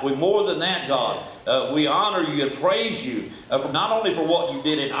life. We more than that, God, we honor you and praise you not only for what you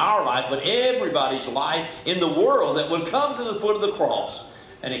did in our life, but everybody's life in the world that would come to the foot of the cross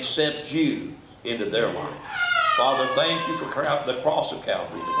and accept you into their life. Father, thank you for the cross of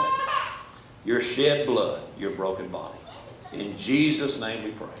Calvary today. Your shed blood, your broken body. In Jesus' name we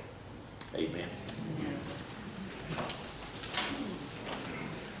pray. Amen.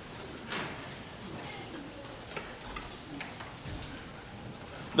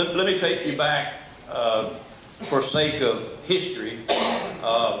 Let me take you back for sake of history.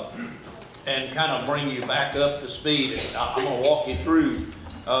 and kind of bring you back up to speed. And I'm going to walk you through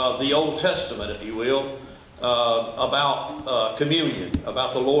the Old Testament, if you will, about communion,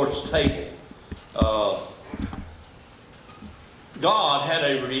 about the Lord's table. God had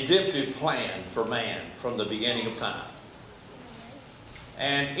a redemptive plan for man from the beginning of time.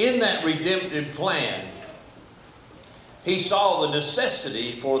 And in that redemptive plan, He saw the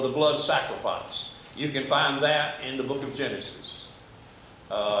necessity for the blood sacrifice. You can find that in the book of Genesis.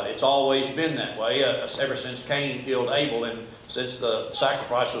 It's always been that way ever since Cain killed Abel and since the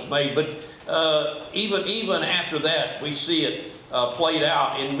sacrifice was made. But even after that, we see it played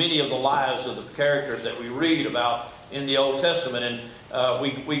out in many of the lives of the characters that we read about in the Old Testament. And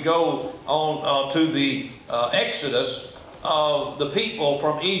we go on to the Exodus of the people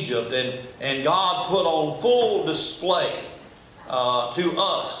from Egypt, and God put on full display to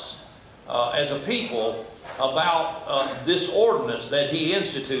us as a people about this ordinance that He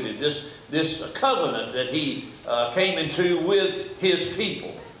instituted, this covenant that He came into with His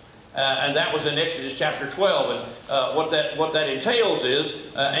people. And that was in Exodus chapter 12. And what that entails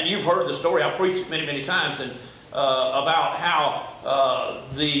is, and you've heard the story, I've preached it many, many times, and about how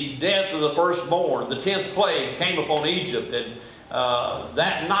the death of the firstborn, the 10th plague, came upon Egypt. And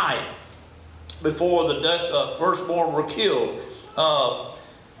that night, before the firstborn were killed,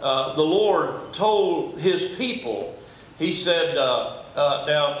 the Lord told His people, He said,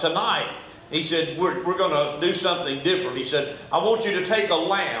 now tonight, He said, we're going to do something different. He said, I want you to take a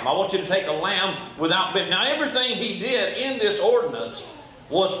lamb. I want you to take a lamb without blemish. Now everything He did in this ordinance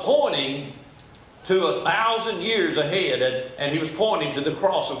was pointing to 1,000 years ahead, and He was pointing to the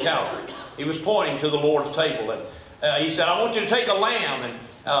cross of Calvary. He was pointing to the Lord's table. And He said, I want you to take a lamb,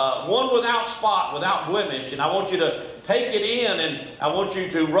 and one without spot, without blemish, and I want you to take it in, and I want you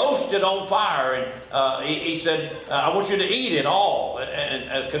to roast it on fire. And he said, I want you to eat it all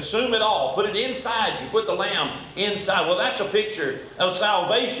and consume it all. Put it inside you. Put the lamb inside. Well, that's a picture of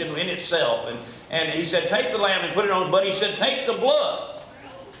salvation in itself. And He said, take the lamb and put it on. But He said, take the blood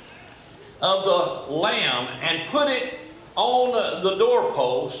of the lamb and put it on the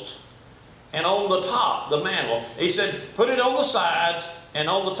doorpost and on the top, the mantle. He said, put it on the sides and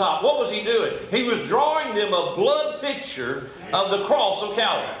on the top. What was He doing? He was drawing them a blood picture of the cross of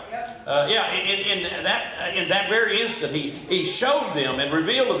Calvary. In that very instant, he showed them and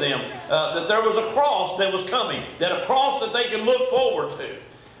revealed to them that there was a cross that was coming, that a cross that they could look forward to.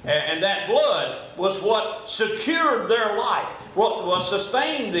 And that blood was what secured their life, what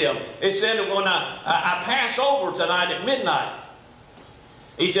sustained them. It said, when I pass over tonight at midnight,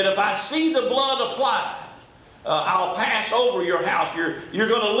 He said, if I see the blood applied, I'll pass over your house. You're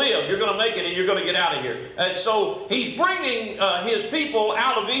going to live. You're going to make it, and you're going to get out of here. And so He's bringing His people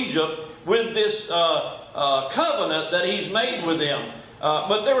out of Egypt with this covenant that He's made with them.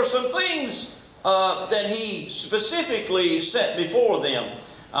 But there were some things that He specifically set before them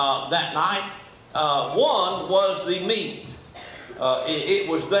that night. One was the meat. It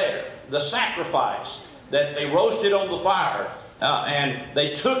was there. The sacrifice that they roasted on the fire. And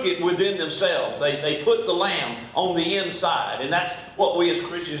they took it within themselves. They put the lamb on the inside. And that's what we as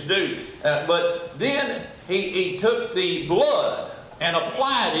Christians do. But then he took the blood and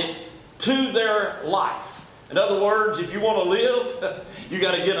applied it to their life. In other words, if you want to live, you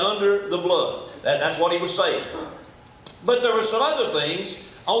got to get under the blood. That's what He was saying. But there were some other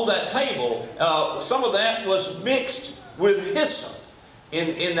things on that table. Some of that was mixed with hyssop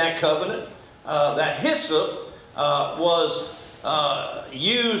in that covenant. That hyssop was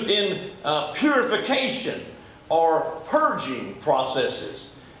used in purification or purging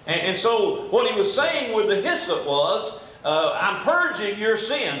processes. And so what He was saying with the hyssop was, I'm purging your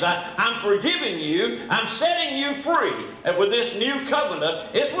sins. I'm forgiving you. I'm setting you free. And with this new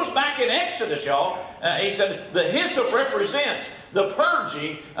covenant, this was back in Exodus, y'all. He said the hyssop represents the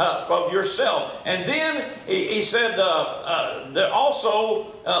purging of yourself. And then he said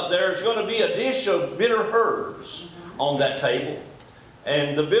there's going to be a dish of bitter herbs on that table.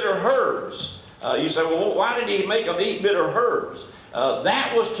 And the bitter herbs, you say, well, why did He make them eat bitter herbs?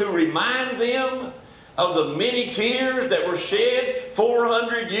 That was to remind them of the many tears that were shed,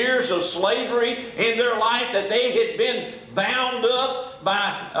 400 years of slavery in their life, that they had been bound up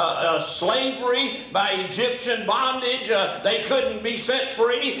by slavery, by Egyptian bondage. They couldn't be set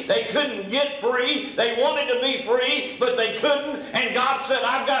free. They couldn't get free. They wanted to be free, but they couldn't. And God said,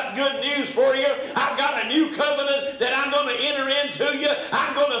 I've got good news for you. I've got a new covenant that I'm going to enter into you.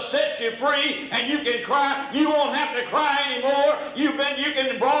 I'm going to set you free, and you can cry. You won't have to cry anymore. You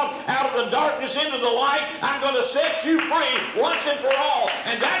can be brought out of the darkness into the light. I'm going to set you free once and for all.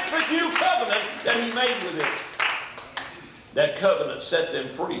 And that's the new covenant that He made with it. That covenant set them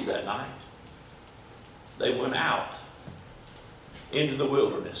free that night. they went out into the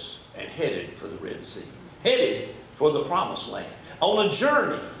wilderness and headed for the Red Sea, headed for the Promised Land, on a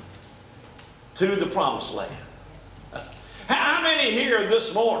journey to the Promised Land. How many here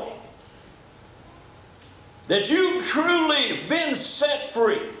this morning that you've truly been set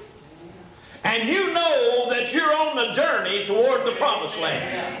free and you know that you're on the journey toward the Promised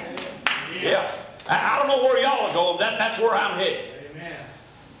Land? Yeah. I don't know where y'all are going. That's where I'm headed.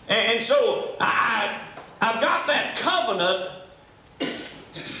 And so I've got that covenant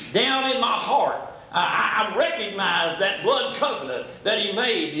down in my heart. I recognize that blood covenant that He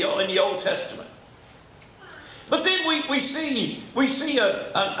made in the Old Testament. But then we see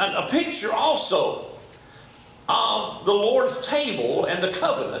a picture also of the Lord's table and the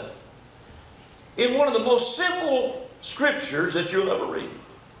covenant in one of the most simple scriptures that you'll ever read.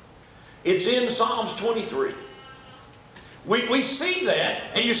 It's in Psalms 23. We see that,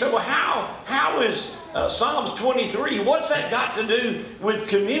 and you say, well, how is Psalms 23, what's that got to do with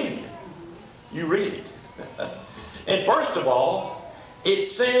communion? You read it. And first of all, it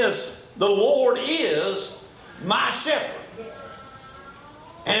says, the Lord is my shepherd.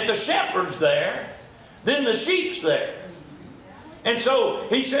 And if the shepherd's there, then the sheep's there. And so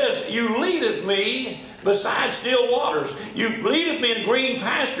he says, you leadeth me beside still waters. You leadeth me in green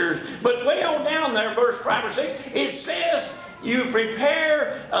pastures. But way on down there, verse 5 or 6, it says, you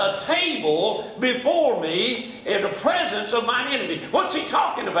prepare a table before me in the presence of mine enemy. What's he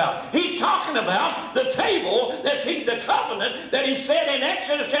talking about? He's talking about the table, the covenant that he said in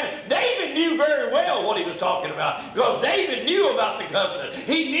Exodus chapter. David knew very well what he was talking about, because David knew about the covenant.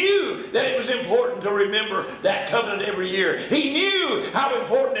 He knew that it was important to remember that covenant every year. He knew how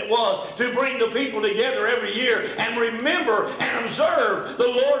important it was to bring the people together every year and remember and observe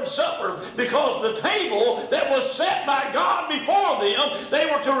the Lord's Supper, because the table that was set by God before them, they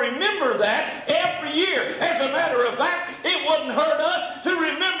were to remember that every year. As a matter of fact, it wouldn't hurt us to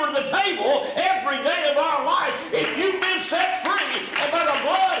remember the table every day of our life. If you've been set free by the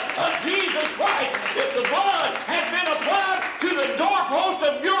blood of Jesus Christ, if the blood has been applied to the doorpost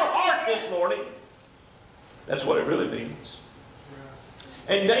of your heart this morning, that's what it really means.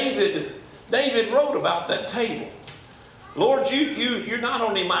 And David wrote about that table. Lord, you're not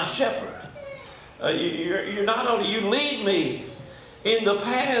only my shepherd. You're not only, you lead me in the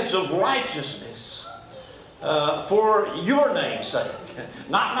paths of righteousness for your name's sake.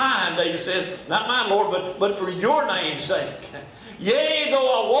 Not mine, David says, not mine, Lord, but for your name's sake. Yea,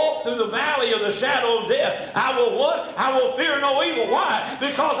 though I walk through the valley of the shadow of death, I will what? I will fear no evil. Why?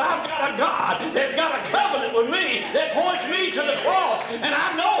 Because I've got a God that's got a covenant with me that points me to the cross. And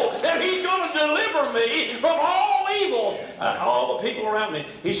I know that He's going to deliver me from all evils, all the people around me.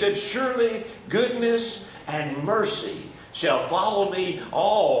 He said, surely goodness and mercy shall follow me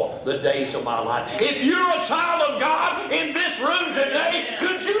all the days of my life. If you're a child of God in this room today,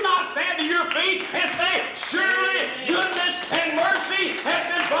 could you not stand to your feet and say, surely goodness and mercy have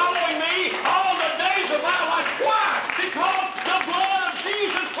been following me all the days of my life? Why? Because the blood of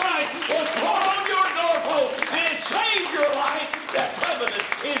Jesus Christ was poured on your doorpost and it saved your life. That covenant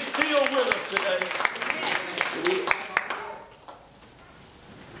is still with us today.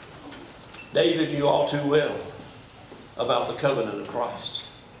 David knew all too well about the covenant of Christ.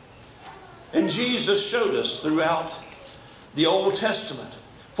 And Jesus showed us throughout the Old Testament,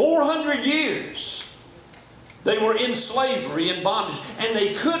 400 years, they were in slavery and bondage, and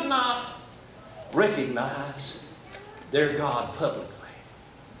they could not recognize their God publicly.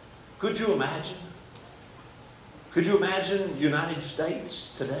 Could you imagine? Could you imagine the United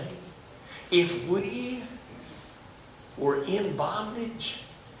States today? If we were in bondage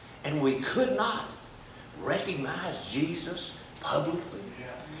and we could not recognize Jesus publicly.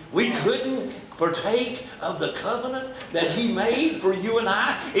 We couldn't partake of the covenant that He made for you and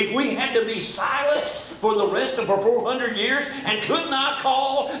I. If we had to be silenced for the rest of our 400 years and could not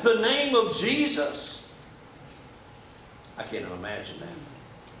call the name of Jesus, I can't imagine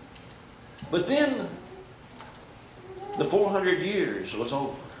that. But then the 400 years was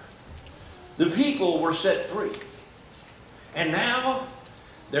over. The people were set free. And now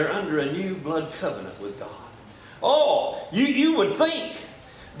they're under a new blood covenant with God. Oh, you would think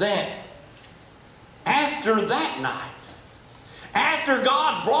that after that night, after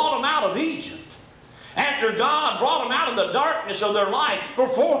God brought them out of Egypt, after God brought them out of the darkness of their life for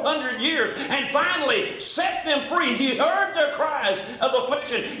 400 years and finally set them free, He heard their cries of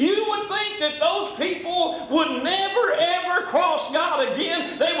affliction. You would think that those people would never ever cross God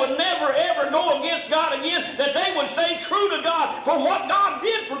again. They would never ever go against God again. That they would stay true to God for what God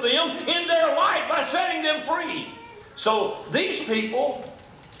did for them in their life by setting them free. So these people,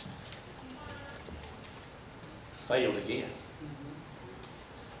 failed again.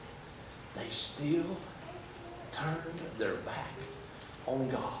 They still turned their back on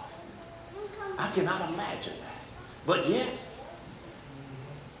God. I cannot imagine that. But yet,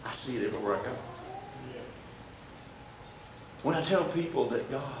 I see it everywhere I go. When I tell people that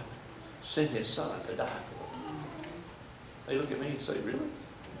God sent His Son to die for them, they look at me and say, really?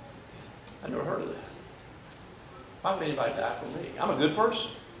 I never heard of that. Why would anybody die for me? I'm a good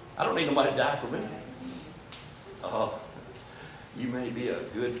person. I don't need nobody to die for me. Oh, you may be a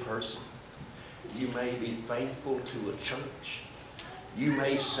good person. You may be faithful to a church. You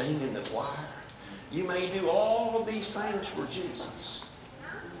may sing in the choir. You may do all of these things for Jesus.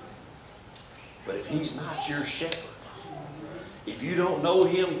 But if He's not your shepherd, if you don't know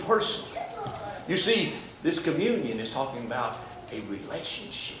Him personally, you see, this communion is talking about a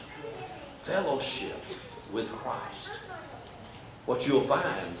relationship, fellowship with Christ. What you'll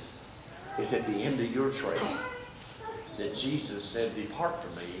find is at the end of your trail that Jesus said, depart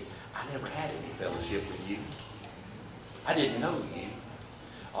from me. I never had any fellowship with you. I didn't know you.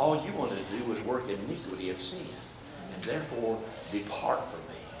 All you wanted to do was work iniquity and sin. And therefore, depart from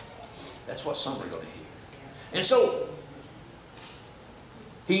me. That's what some are going to hear. And so,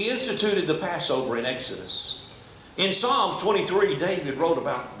 He instituted the Passover in Exodus. In Psalms 23, David wrote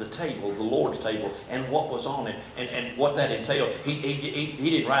about the table, the Lord's table, and what was on it, and what that entailed. He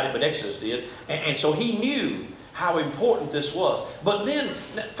didn't write it, but Exodus did. And so he knew how important this was. But then,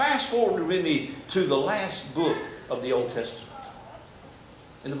 fast forward with me to the last book of the Old Testament,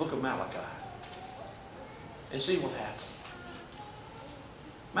 in the book of Malachi, and see what happened.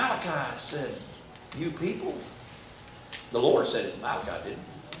 Malachi said, you people, the Lord said it, Malachi didn't.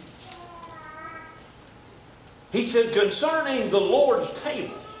 He said, concerning the Lord's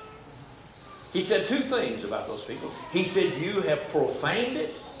table, He said two things about those people. He said, you have profaned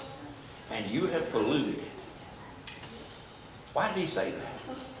it and you have polluted it. Why did He say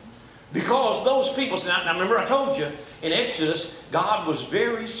that? Because those people, now remember I told you, in Exodus, God was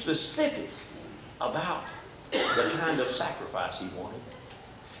very specific about the kind of sacrifice He wanted.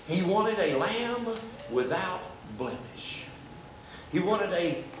 He wanted a lamb without blemish. He wanted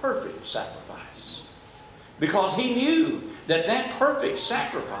a perfect sacrifice. Because He knew that that perfect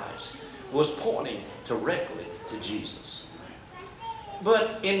sacrifice was pointing directly to Jesus.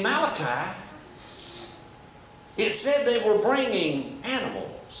 But in Malachi, it said they were bringing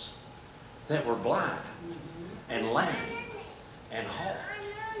animals that were blind and lame and halt.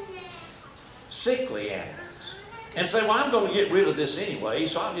 Sickly animals. And say, well, I'm going to get rid of this anyway,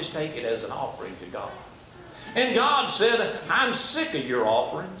 so I'll just take it as an offering to God. And God said, I'm sick of your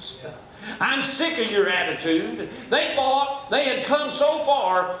offerings. I'm sick of your attitude. They thought they had come so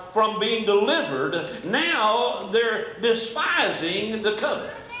far from being delivered. Now they're despising the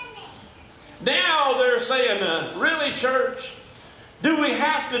covenant. Now they're saying, really, church? Do we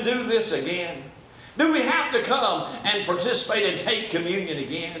have to do this again? Do we have to come and participate and take communion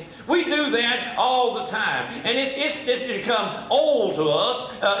again? We do that all the time. And it's become old to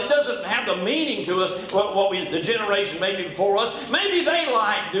us. It doesn't have the meaning to us, the generation maybe before us. Maybe they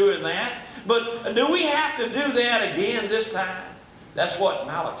like doing that. But do we have to do that again this time? That's what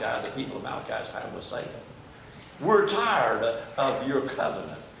Malachi, the people of Malachi's time, was saying. We're tired of your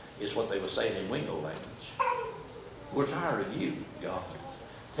covenant, is what they were saying in Wingo language. We're tired of you, God,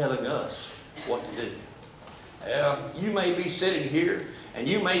 telling us what to do. You may be sitting here and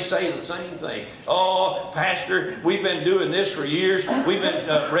you may say the same thing. Oh, Pastor, we've been doing this for years. We've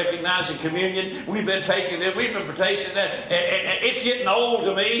been recognizing communion. We've been taking it. We've been partaking that. And it's getting old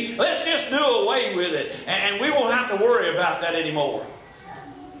to me. Let's just do away with it. And we won't have to worry about that anymore.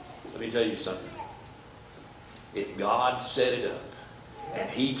 Let me tell you something. If God set it up, and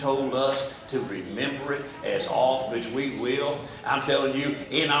He told us to remember it as often as we will, I'm telling you,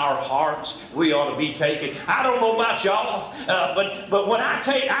 in our hearts, we ought to be taking. I don't know about y'all, but when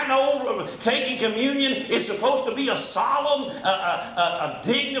I know taking communion is supposed to be a solemn, a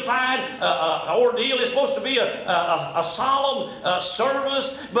dignified ordeal. It's supposed to be a solemn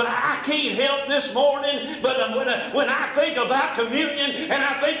service. But I can't help this morning. But when I think about communion and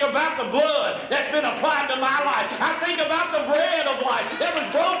I think about the blood that's been applied to my life, I think about the bread of life that was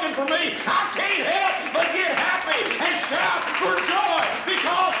broken for me. I can't help but get happy and shout for joy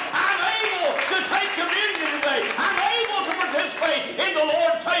because I'm able to take communion today. I'm able to participate in the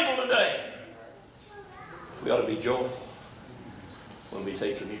Lord's table today. We ought to be joyful when we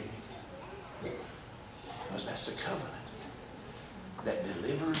take communion, because that's the covenant that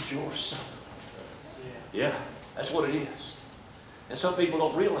delivered your son. Yeah, that's what it is. And some people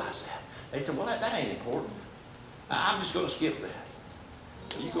don't realize that. They say, well, that ain't important. I'm just going to skip that.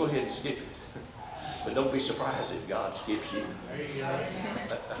 Well, you go ahead and skip it. But don't be surprised if God skips you. There you go.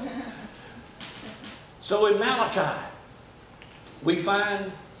 So in Malachi, we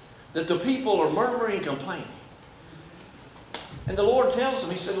find that the people are murmuring and complaining. And the Lord tells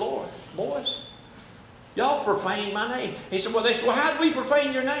them, He said, Lord, boys, y'all profane my name. He said, well, they said, well, how do we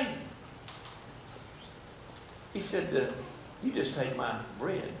profane your name? He said, you just take my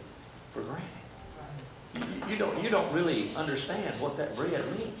bread for granted. You don't really understand what that bread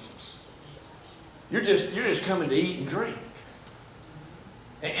means. You're just coming to eat and drink.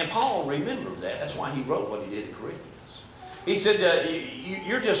 And Paul remembered that. That's why he wrote what he did in Corinthians. He said,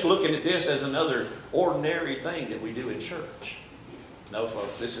 you're just looking at this as another ordinary thing that we do in church. No,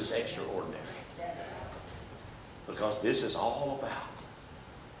 folks, this is extraordinary. Because this is all about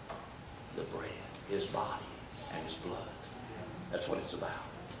the bread, His body, and His blood. That's what it's about.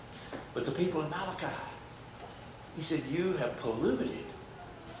 But the people in Malachi, he said, you have polluted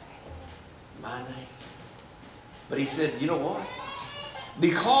my name. But he said, you know what?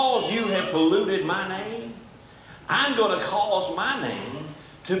 Because you have polluted my name, I'm going to cause my name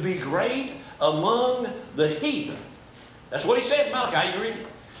to be great among the heathen. That's what he said in Malachi. You read it?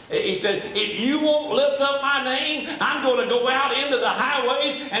 He said, if you won't lift up my name, I'm going to go out into the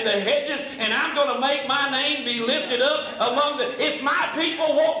highways and the hedges, and I'm going to make my name be lifted up among the... If my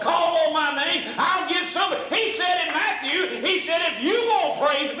people won't call on my name, I'll get some... He said in Matthew, he said, if you won't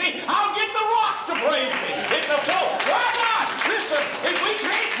praise me, I'll get the rocks to praise me. So, why not? Listen, if we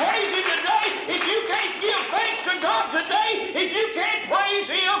can't praise Him today, if you can't give thanks to God today, if you can't praise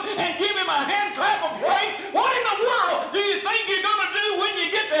Him and give Him a hand clap of praise, what in the world do you think you're going to do when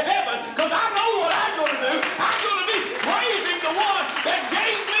you get to heaven? Because I know what I'm going to do. I'm going to be praising the one that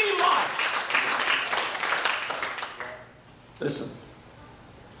gave me life. Listen,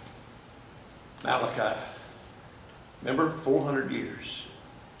 Malachi, remember 400 years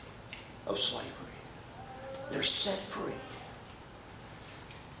of slavery. They're set free.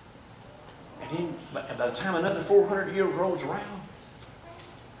 And by the time another 400 years rolls around,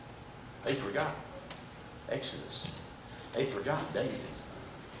 they forgot Exodus. They forgot David.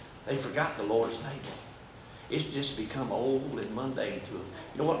 They forgot the Lord's table. It's just become old and mundane to them.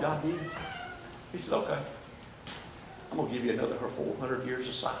 You know what God did? He said, okay, I'm going to give you another 400 years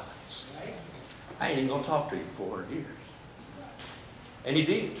of silence. I ain't even going to talk to you for 400 years. And He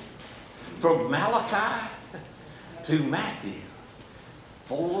did. From Malachi to Matthew,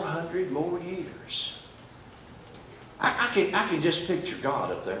 400 more years. I can just picture God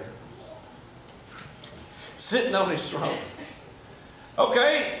up there, sitting on His throne.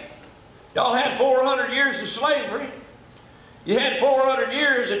 Okay, y'all had 400 years of slavery. You had 400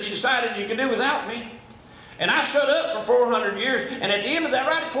 years that you decided you could do without me. And I shut up for 400 years. And at the end of that,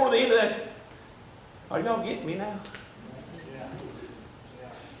 right before the end of that, are y'all getting me now?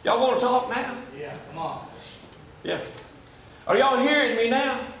 Y'all want to talk now? Yeah, come on. Yeah. Are y'all hearing me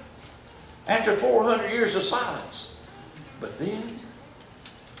now? After 400 years of silence. But then,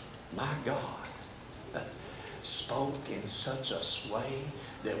 my God spoke in such a way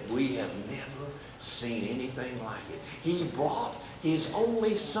that we have never seen anything like it. He brought His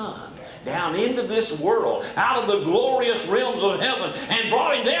only Son down into this world, out of the glorious realms of heaven, and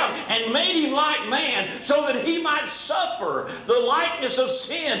brought Him down and made Him like man so that He might suffer the likeness of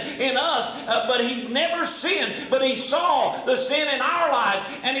sin in us. But He never sinned, but He saw the sin in our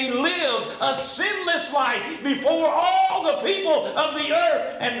lives, and He lived a sinless life before all the people of the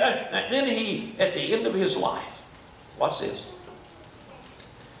earth. And then He, at the end of His life, watch this.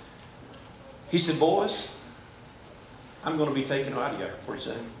 He said, boys, I'm going to be taken out of here pretty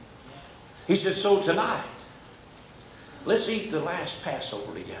soon. He said, so tonight, let's eat the last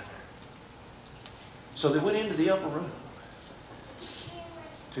Passover together. So they went into the upper room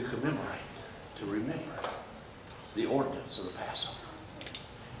to commemorate, to remember the ordinance of the Passover.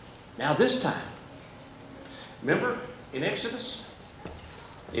 Now this time, remember in Exodus,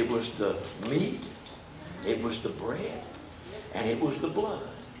 it was the meat, it was the bread, and it was the blood.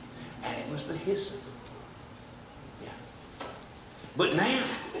 And it was the hyssop. Yeah. But now,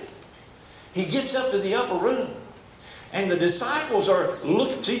 He gets up to the upper room, and the disciples are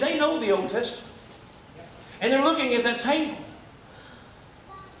looking. See, they know the Old Testament. And they're looking at that table.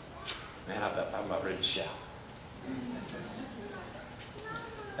 Man, I'm about ready to shout.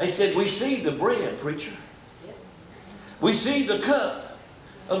 They said, we see the bread, preacher. We see the cup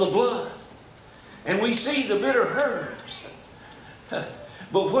of the blood. And we see the bitter herbs.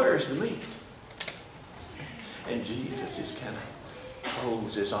 But where's the meat? And Jesus just kind of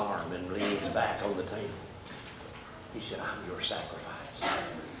folds His arm and leans back on the table. He said, I'm your sacrifice.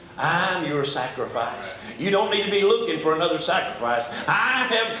 I'm your sacrifice. You don't need to be looking for another sacrifice. I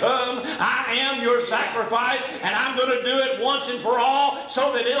have come. I am your sacrifice, and I'm going to do it once and for all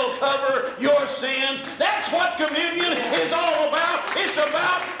so that it'll cover your sins. That's what communion is all about. It's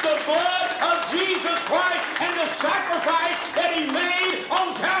about the blood of Jesus Christ and the sacrifice that He made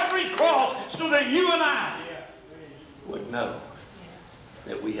on Calvary's cross so that you and I would know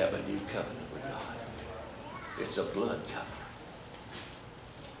that we have a new covenant with God. It's a blood covenant.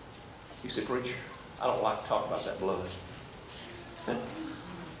 You say, preacher, I don't like to talk about that blood. You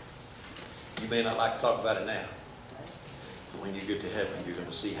may not like to talk about it now. But when you get to heaven, you're going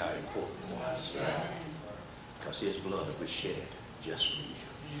to see how important it was. Because His blood was shed just for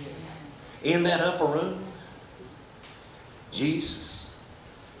you. In that upper room, Jesus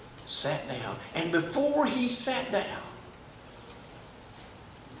sat down. And before He sat down,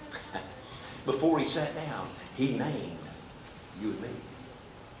 He named you and me.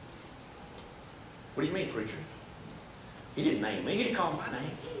 What do you mean, preacher? He didn't name me. He didn't call my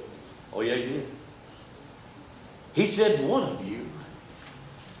name. Oh, yeah, He did. He said one of you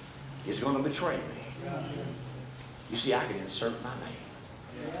is going to betray me. You see, I can insert my name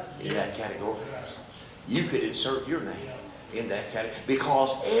in that category. You could insert your name in that category.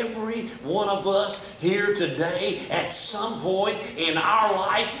 Because every one of us here today at some point in our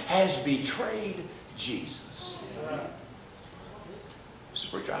life has betrayed Jesus. Mr.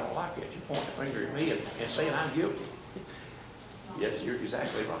 Preacher, I don't like that. You point the finger at me and saying I'm guilty. Yes, you're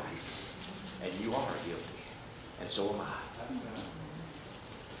exactly right. And you are guilty. And so am I.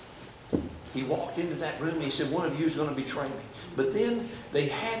 He walked into that room and He said, one of you is going to betray me. But then they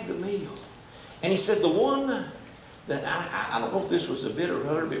had the meal. And He said, the one that, I don't know if this was a bitter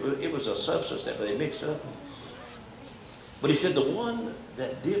herb, it was a substance that they mixed up. But He said, the one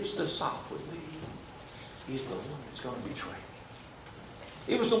that dips the salt with me is the one that's going to betray me.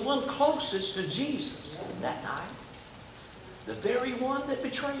 It was the one closest to Jesus that night. The very one that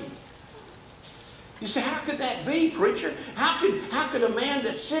betrayed Him. You say, how could that be, preacher? How could a man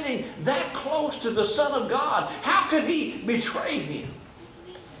that's sitting that close to the Son of God, how could he betray Him?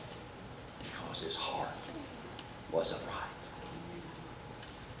 Because his heart wasn't right.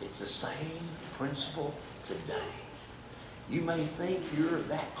 It's the same principle today. You may think you're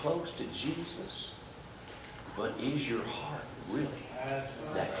that close to Jesus, but is your heart really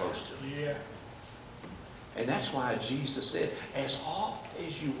that close to Him? And that's why Jesus said, as oft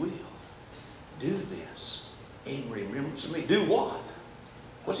as you will, do this in remembrance of me. Do what?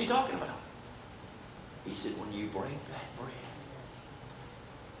 What's He talking about? He said, when you break that bread,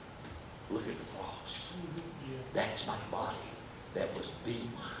 look at the cross. That's my body that was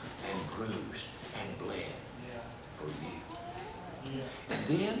beaten and bruised and bled for you. And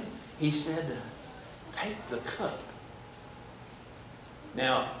then He said, take the cup.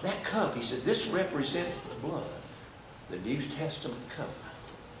 Now, that cup, He said, this represents the blood, the New Testament covenant.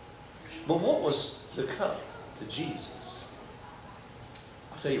 But what was the cup to Jesus?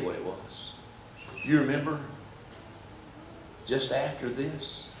 I'll tell you what it was. You remember, just after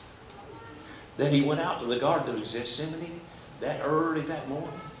this, that He went out to the Garden of Gethsemane that early that morning,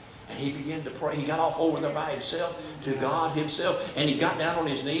 and He began to pray. He got off over there by Himself to God Himself, and He got down on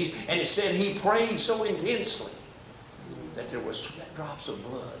His knees, and it said He prayed so intensely that there was sweat drops of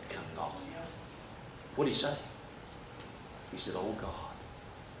blood coming off Him. What did He say? He said, oh God,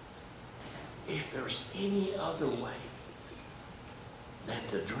 if there's any other way than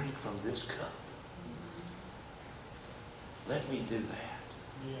to drink from this cup, let me do that.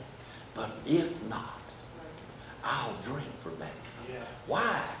 But if not, I'll drink from that cup.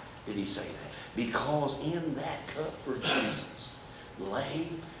 Why did He say that? Because in that cup for Jesus lay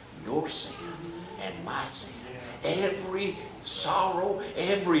your sin and my sin. Every sorrow,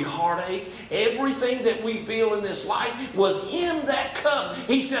 every heartache, everything that we feel in this life was in that cup.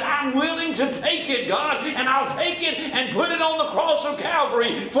 He said, I'm willing to take it, God, and I'll take it and put it on the cross of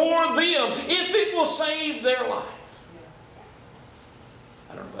Calvary for them if it will save their life.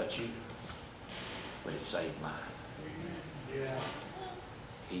 I don't know about you, but it saved mine.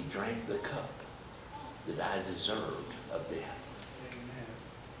 He drank the cup that I deserved of death.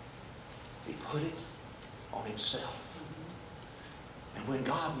 He put it on Himself. And when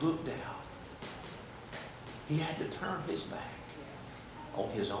God looked down, He had to turn His back on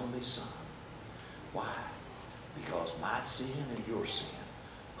His only Son. Why? Because my sin and your sin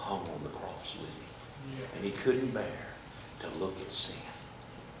hung on the cross with Him. And He couldn't bear to look at sin.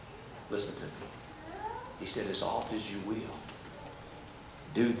 Listen to me. He said, as oft as you will,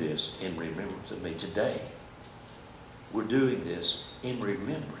 do this in remembrance of me. Today, we're doing this in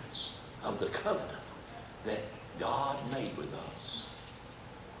remembrance of the covenant that God made with us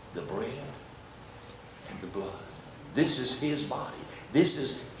the bread and the blood. This is his body. This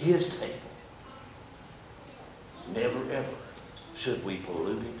is his table. Never ever should we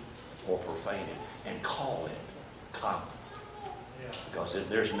pollute it or profane it and call it common. Because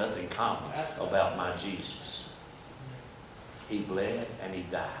there's nothing common about my Jesus. He bled and he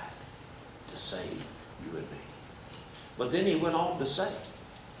died to save you and me. But then he went on to say,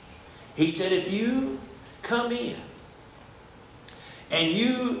 he said, if you come in and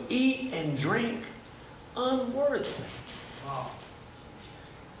you eat and drink unworthily,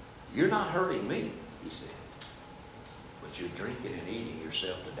 you're not hurting me, he said, but you're drinking and eating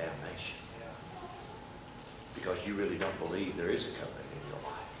yourself to damnation. Because you really don't believe there is a covenant in your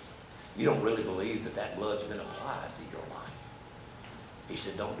life. You don't really believe that that blood's been applied to your life. He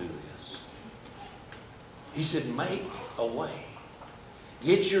said, don't do this. He said, make a way.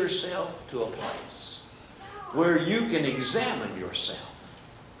 Get yourself to a place where you can examine yourself.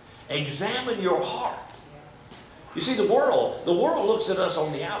 Examine your heart. You see, the world looks at us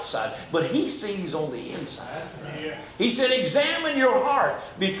on the outside, but he sees on the inside. He said, examine your heart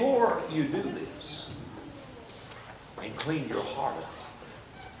before you do this. And clean your heart up.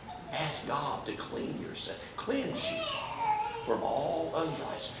 Ask God to clean yourself. Cleanse you from all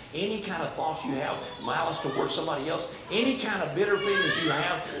unrighteousness. Any kind of thoughts you have, malice towards somebody else, any kind of bitter feelings you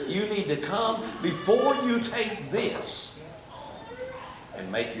have, you need to come before you take this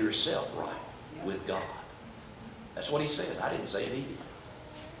and make yourself right with God. That's what he said. I didn't say it, he did.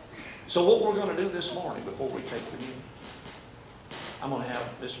 So what we're going to do this morning before we take communion, I'm going to have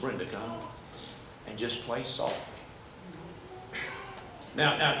Miss Brenda come and just play softly.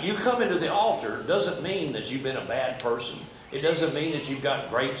 Now, you come into the altar doesn't mean that you've been a bad person. It doesn't mean that you've got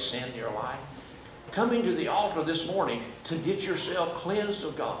great sin in your life. Coming to the altar this morning to get yourself cleansed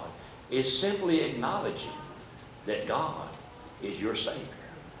of God is simply acknowledging that God is your Savior.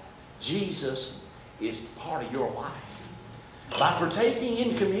 Jesus is part of your life. By partaking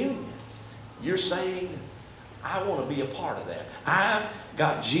in communion, you're saying, I want to be a part of that. I've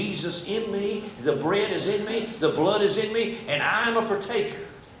got Jesus in me. The bread is in me. The blood is in me. And I'm a partaker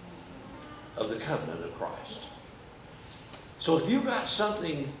of the covenant of Christ. So if you've got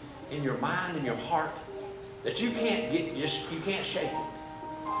something in your mind and your heart that you can't get, you can't shake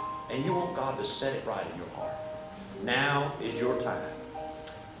it, and you want God to set it right in your heart, now is your time.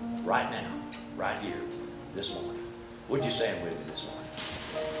 Right now. Right here. This morning. Would you stand with me this morning?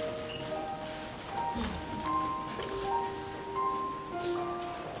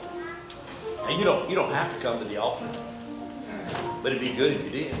 And you don't have to come to the altar, but it'd be good if you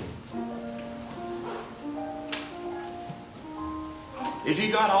did. If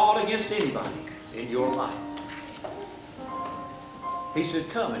you got aught against anybody in your life, he said,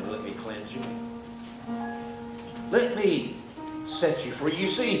 come and let me cleanse you. Let me set you free. You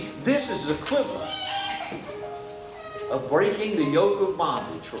see, this is equivalent of breaking the yoke of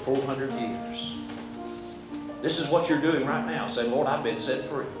bondage for 400 years. This is what you're doing right now. Say, Lord, I've been set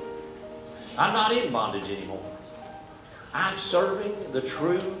free. I'm not in bondage anymore. I'm serving the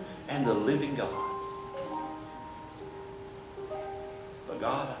true and the living God. But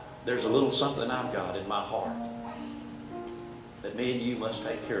God, there's a little something I've got in my heart that me and you must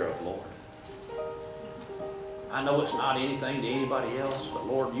take care of, Lord. I know it's not anything to anybody else, but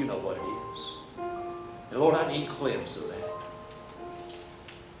Lord, you know what it is. And Lord, I need cleansed of that.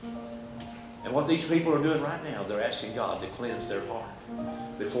 And what these people are doing right now, they're asking God to cleanse their heart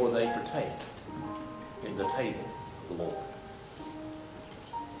before they partake in the table of the Lord.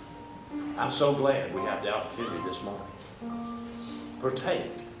 I'm so glad we have the opportunity this morning.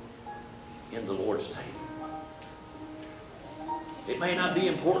 Partake in the Lord's table. It may not be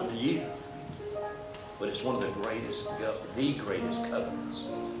important to you, but it's one of the greatest covenants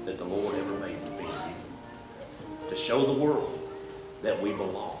that the Lord ever made with me and you. To show the world that we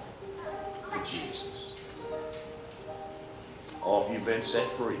belong to Jesus. Oh, if you've been set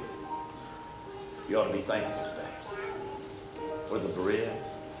free, you ought to be thankful today for the bread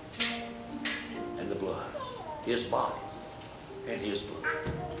and the blood, his body and his blood.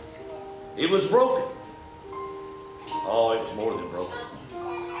 It was broken. Oh, it was more than broken.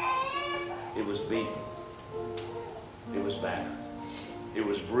 It was beaten. It was battered. It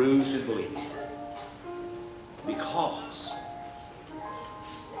was bruised and bleeding because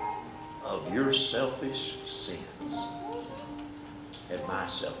of your selfish sins and my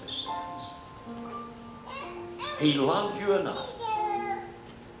selfish sins. He loved you enough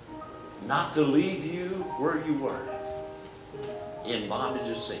not to leave you where you were in bondage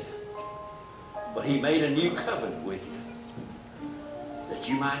of sin, but he made a new covenant with you that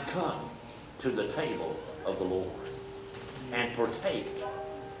you might come to the table of the Lord and partake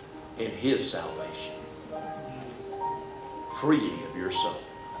in His salvation, freeing of your soul.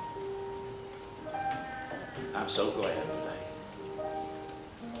 I'm so glad today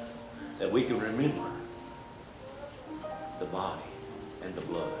that we can remember the body and the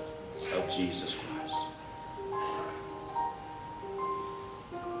blood of Jesus Christ.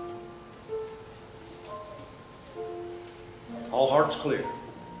 All hearts clear.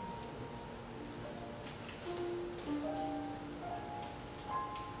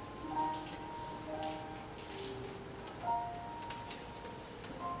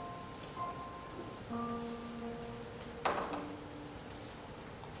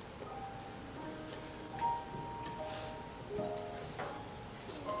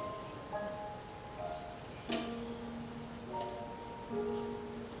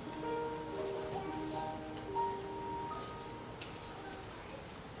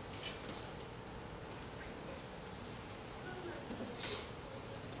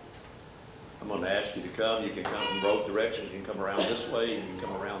 I'm going to ask you to come. You can come from both directions. You can come around this way, and you can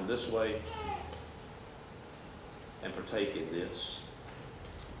come around this way and partake in this.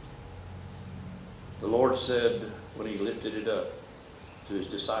 The Lord said when He lifted it up to His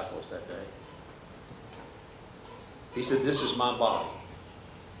disciples that day, He said, "This is my body,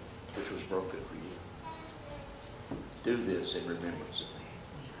 which was broken for you. Do this in remembrance of me."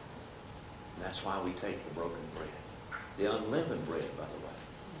 And that's why we take the broken bread. The unleavened bread, by the way.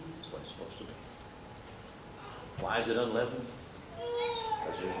 That's what it's supposed to be. Why is it unleavened?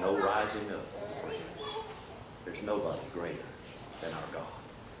 Because there's no rising up. There's nobody greater than our God.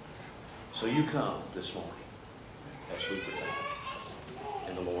 So you come this morning as we partake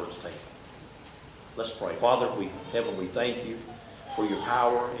in the Lord's table. Let's pray. Father, Heaven, we thank you for your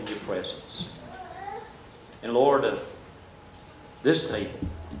power and your presence. And Lord, this table,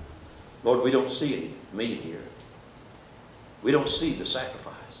 Lord, we don't see any meat here. We don't see the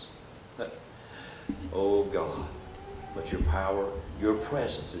sacrifice. Oh God, but your power, your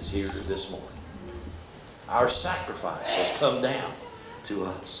presence is here this morning. Our sacrifice has come down to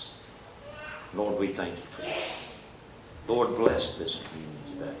us. Lord, we thank you for that. Lord, bless this communion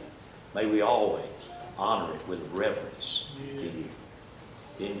today. May we always honor it with reverence to you.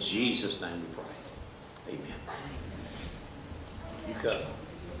 In Jesus' name we pray. Amen. You come.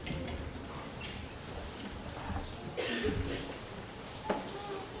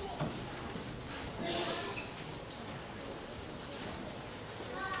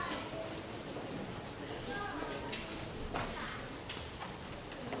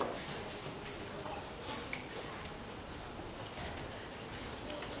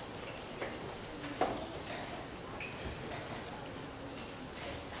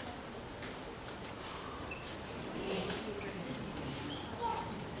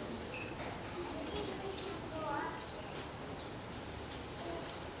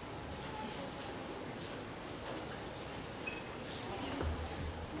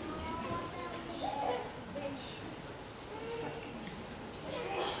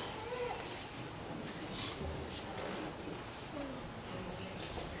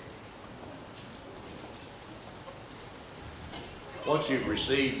 Once you've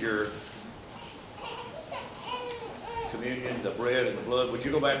received your communion, the bread and the blood, would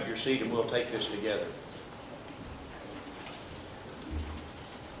you go back to your seat and we'll take this together.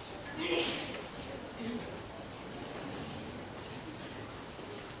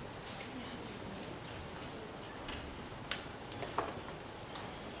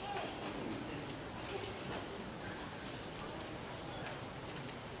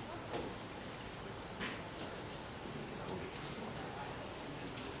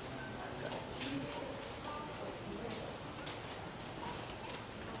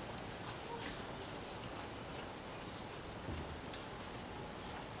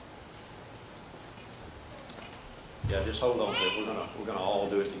 Yeah, just hold on to it. We're gonna all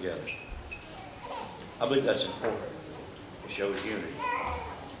do it together. I believe that's important. It shows unity.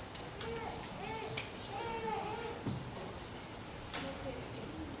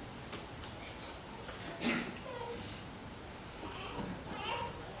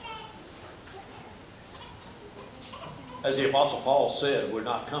 As the Apostle Paul said, we're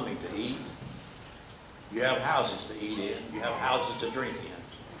not coming to eat. You have houses to eat in. You have houses to drink in.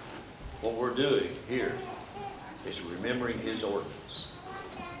 What we're doing here is remembering His ordinance,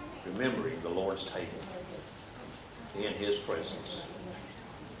 remembering the Lord's table in His presence.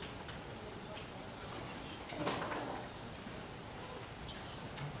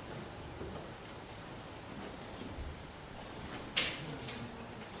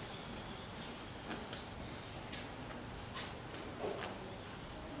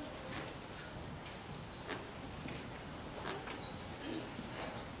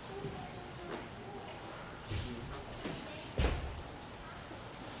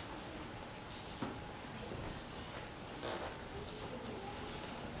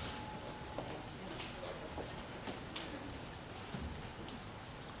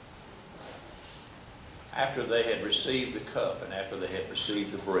 after they had received the cup and after they had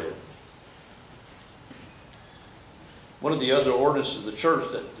received the bread. One of the other ordinances of the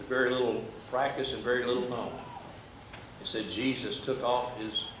church that is very little practiced and very little known, it said Jesus took off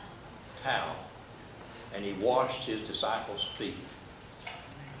his towel and he washed his disciples' feet.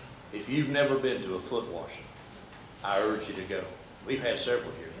 If you've never been to a foot washing, I urge you to go. We've had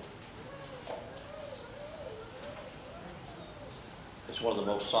several here. It's one of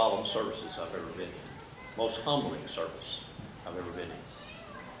the most solemn services I've ever been in. Most humbling service I've ever been in.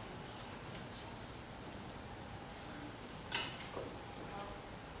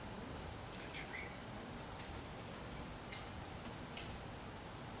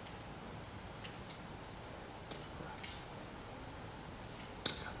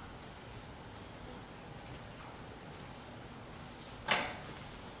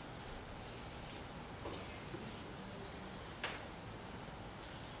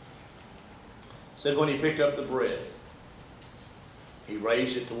 Said when he picked up the bread, he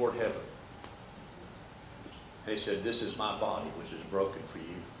raised it toward heaven. And he said, this is my body which is broken for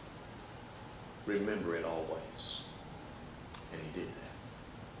you. Remember it always. And he did that.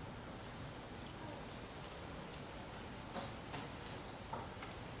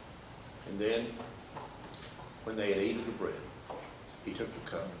 And then, when they had eaten the bread, he took the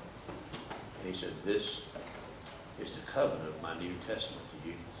cup. And he said, this is the covenant of my New Testament to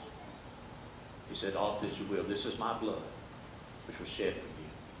you. He said, oft as you will, this is my blood, which was shed for you.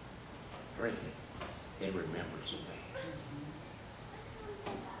 Drink it in remembrance of me.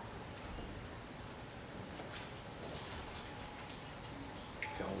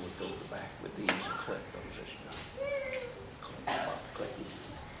 If y'all would go to the back with these and collect those as you know. Collect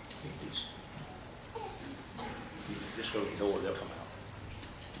these. You just go to the door, they'll come out.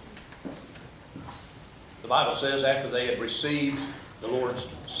 The Bible says after they had received the Lord's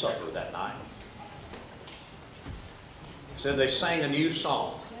Supper that night, said they sang a new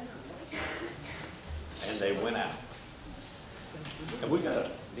song and they went out. And we got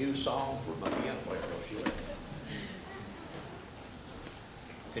a new song for my piano player, don't you?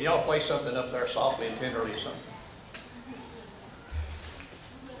 Can y'all play something up there softly and tenderly or something?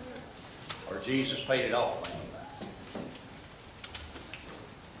 Or Jesus paid it all, man.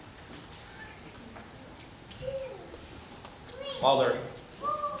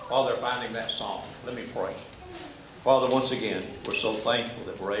 While they're finding that song, let me pray. Father, once again, we're so thankful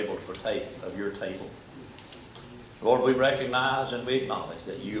that we're able to partake of your table. Lord, we recognize and we acknowledge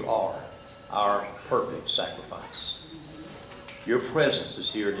that you are our perfect sacrifice. Your presence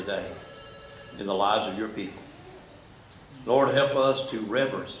is here today in the lives of your people. Lord, help us to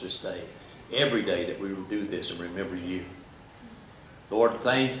reverence this day, every day that we will do this and remember you. Lord,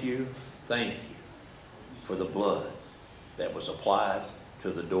 thank you for the blood that was applied to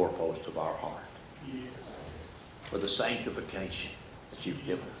the doorpost of our heart. For the sanctification that you've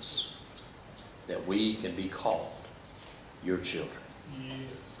given us, that we can be called your children.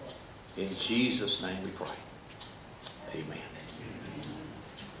 In Jesus' name we pray. Amen.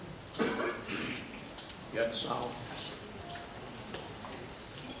 You got the song?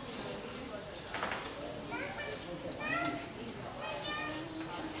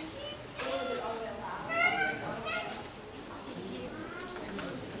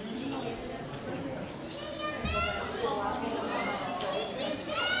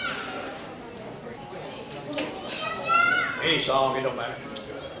 Any song, it don't matter.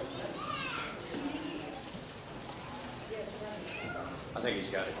 I think he's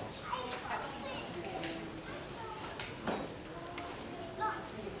got it.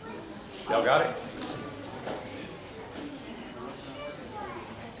 Y'all got it?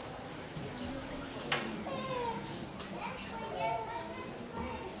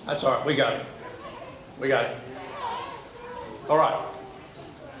 That's all right. We got it. We got it. All right.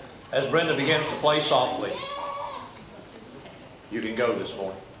 As Brenda begins to play softly, you can go this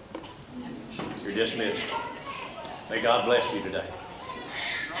morning. You're dismissed. May God bless you today.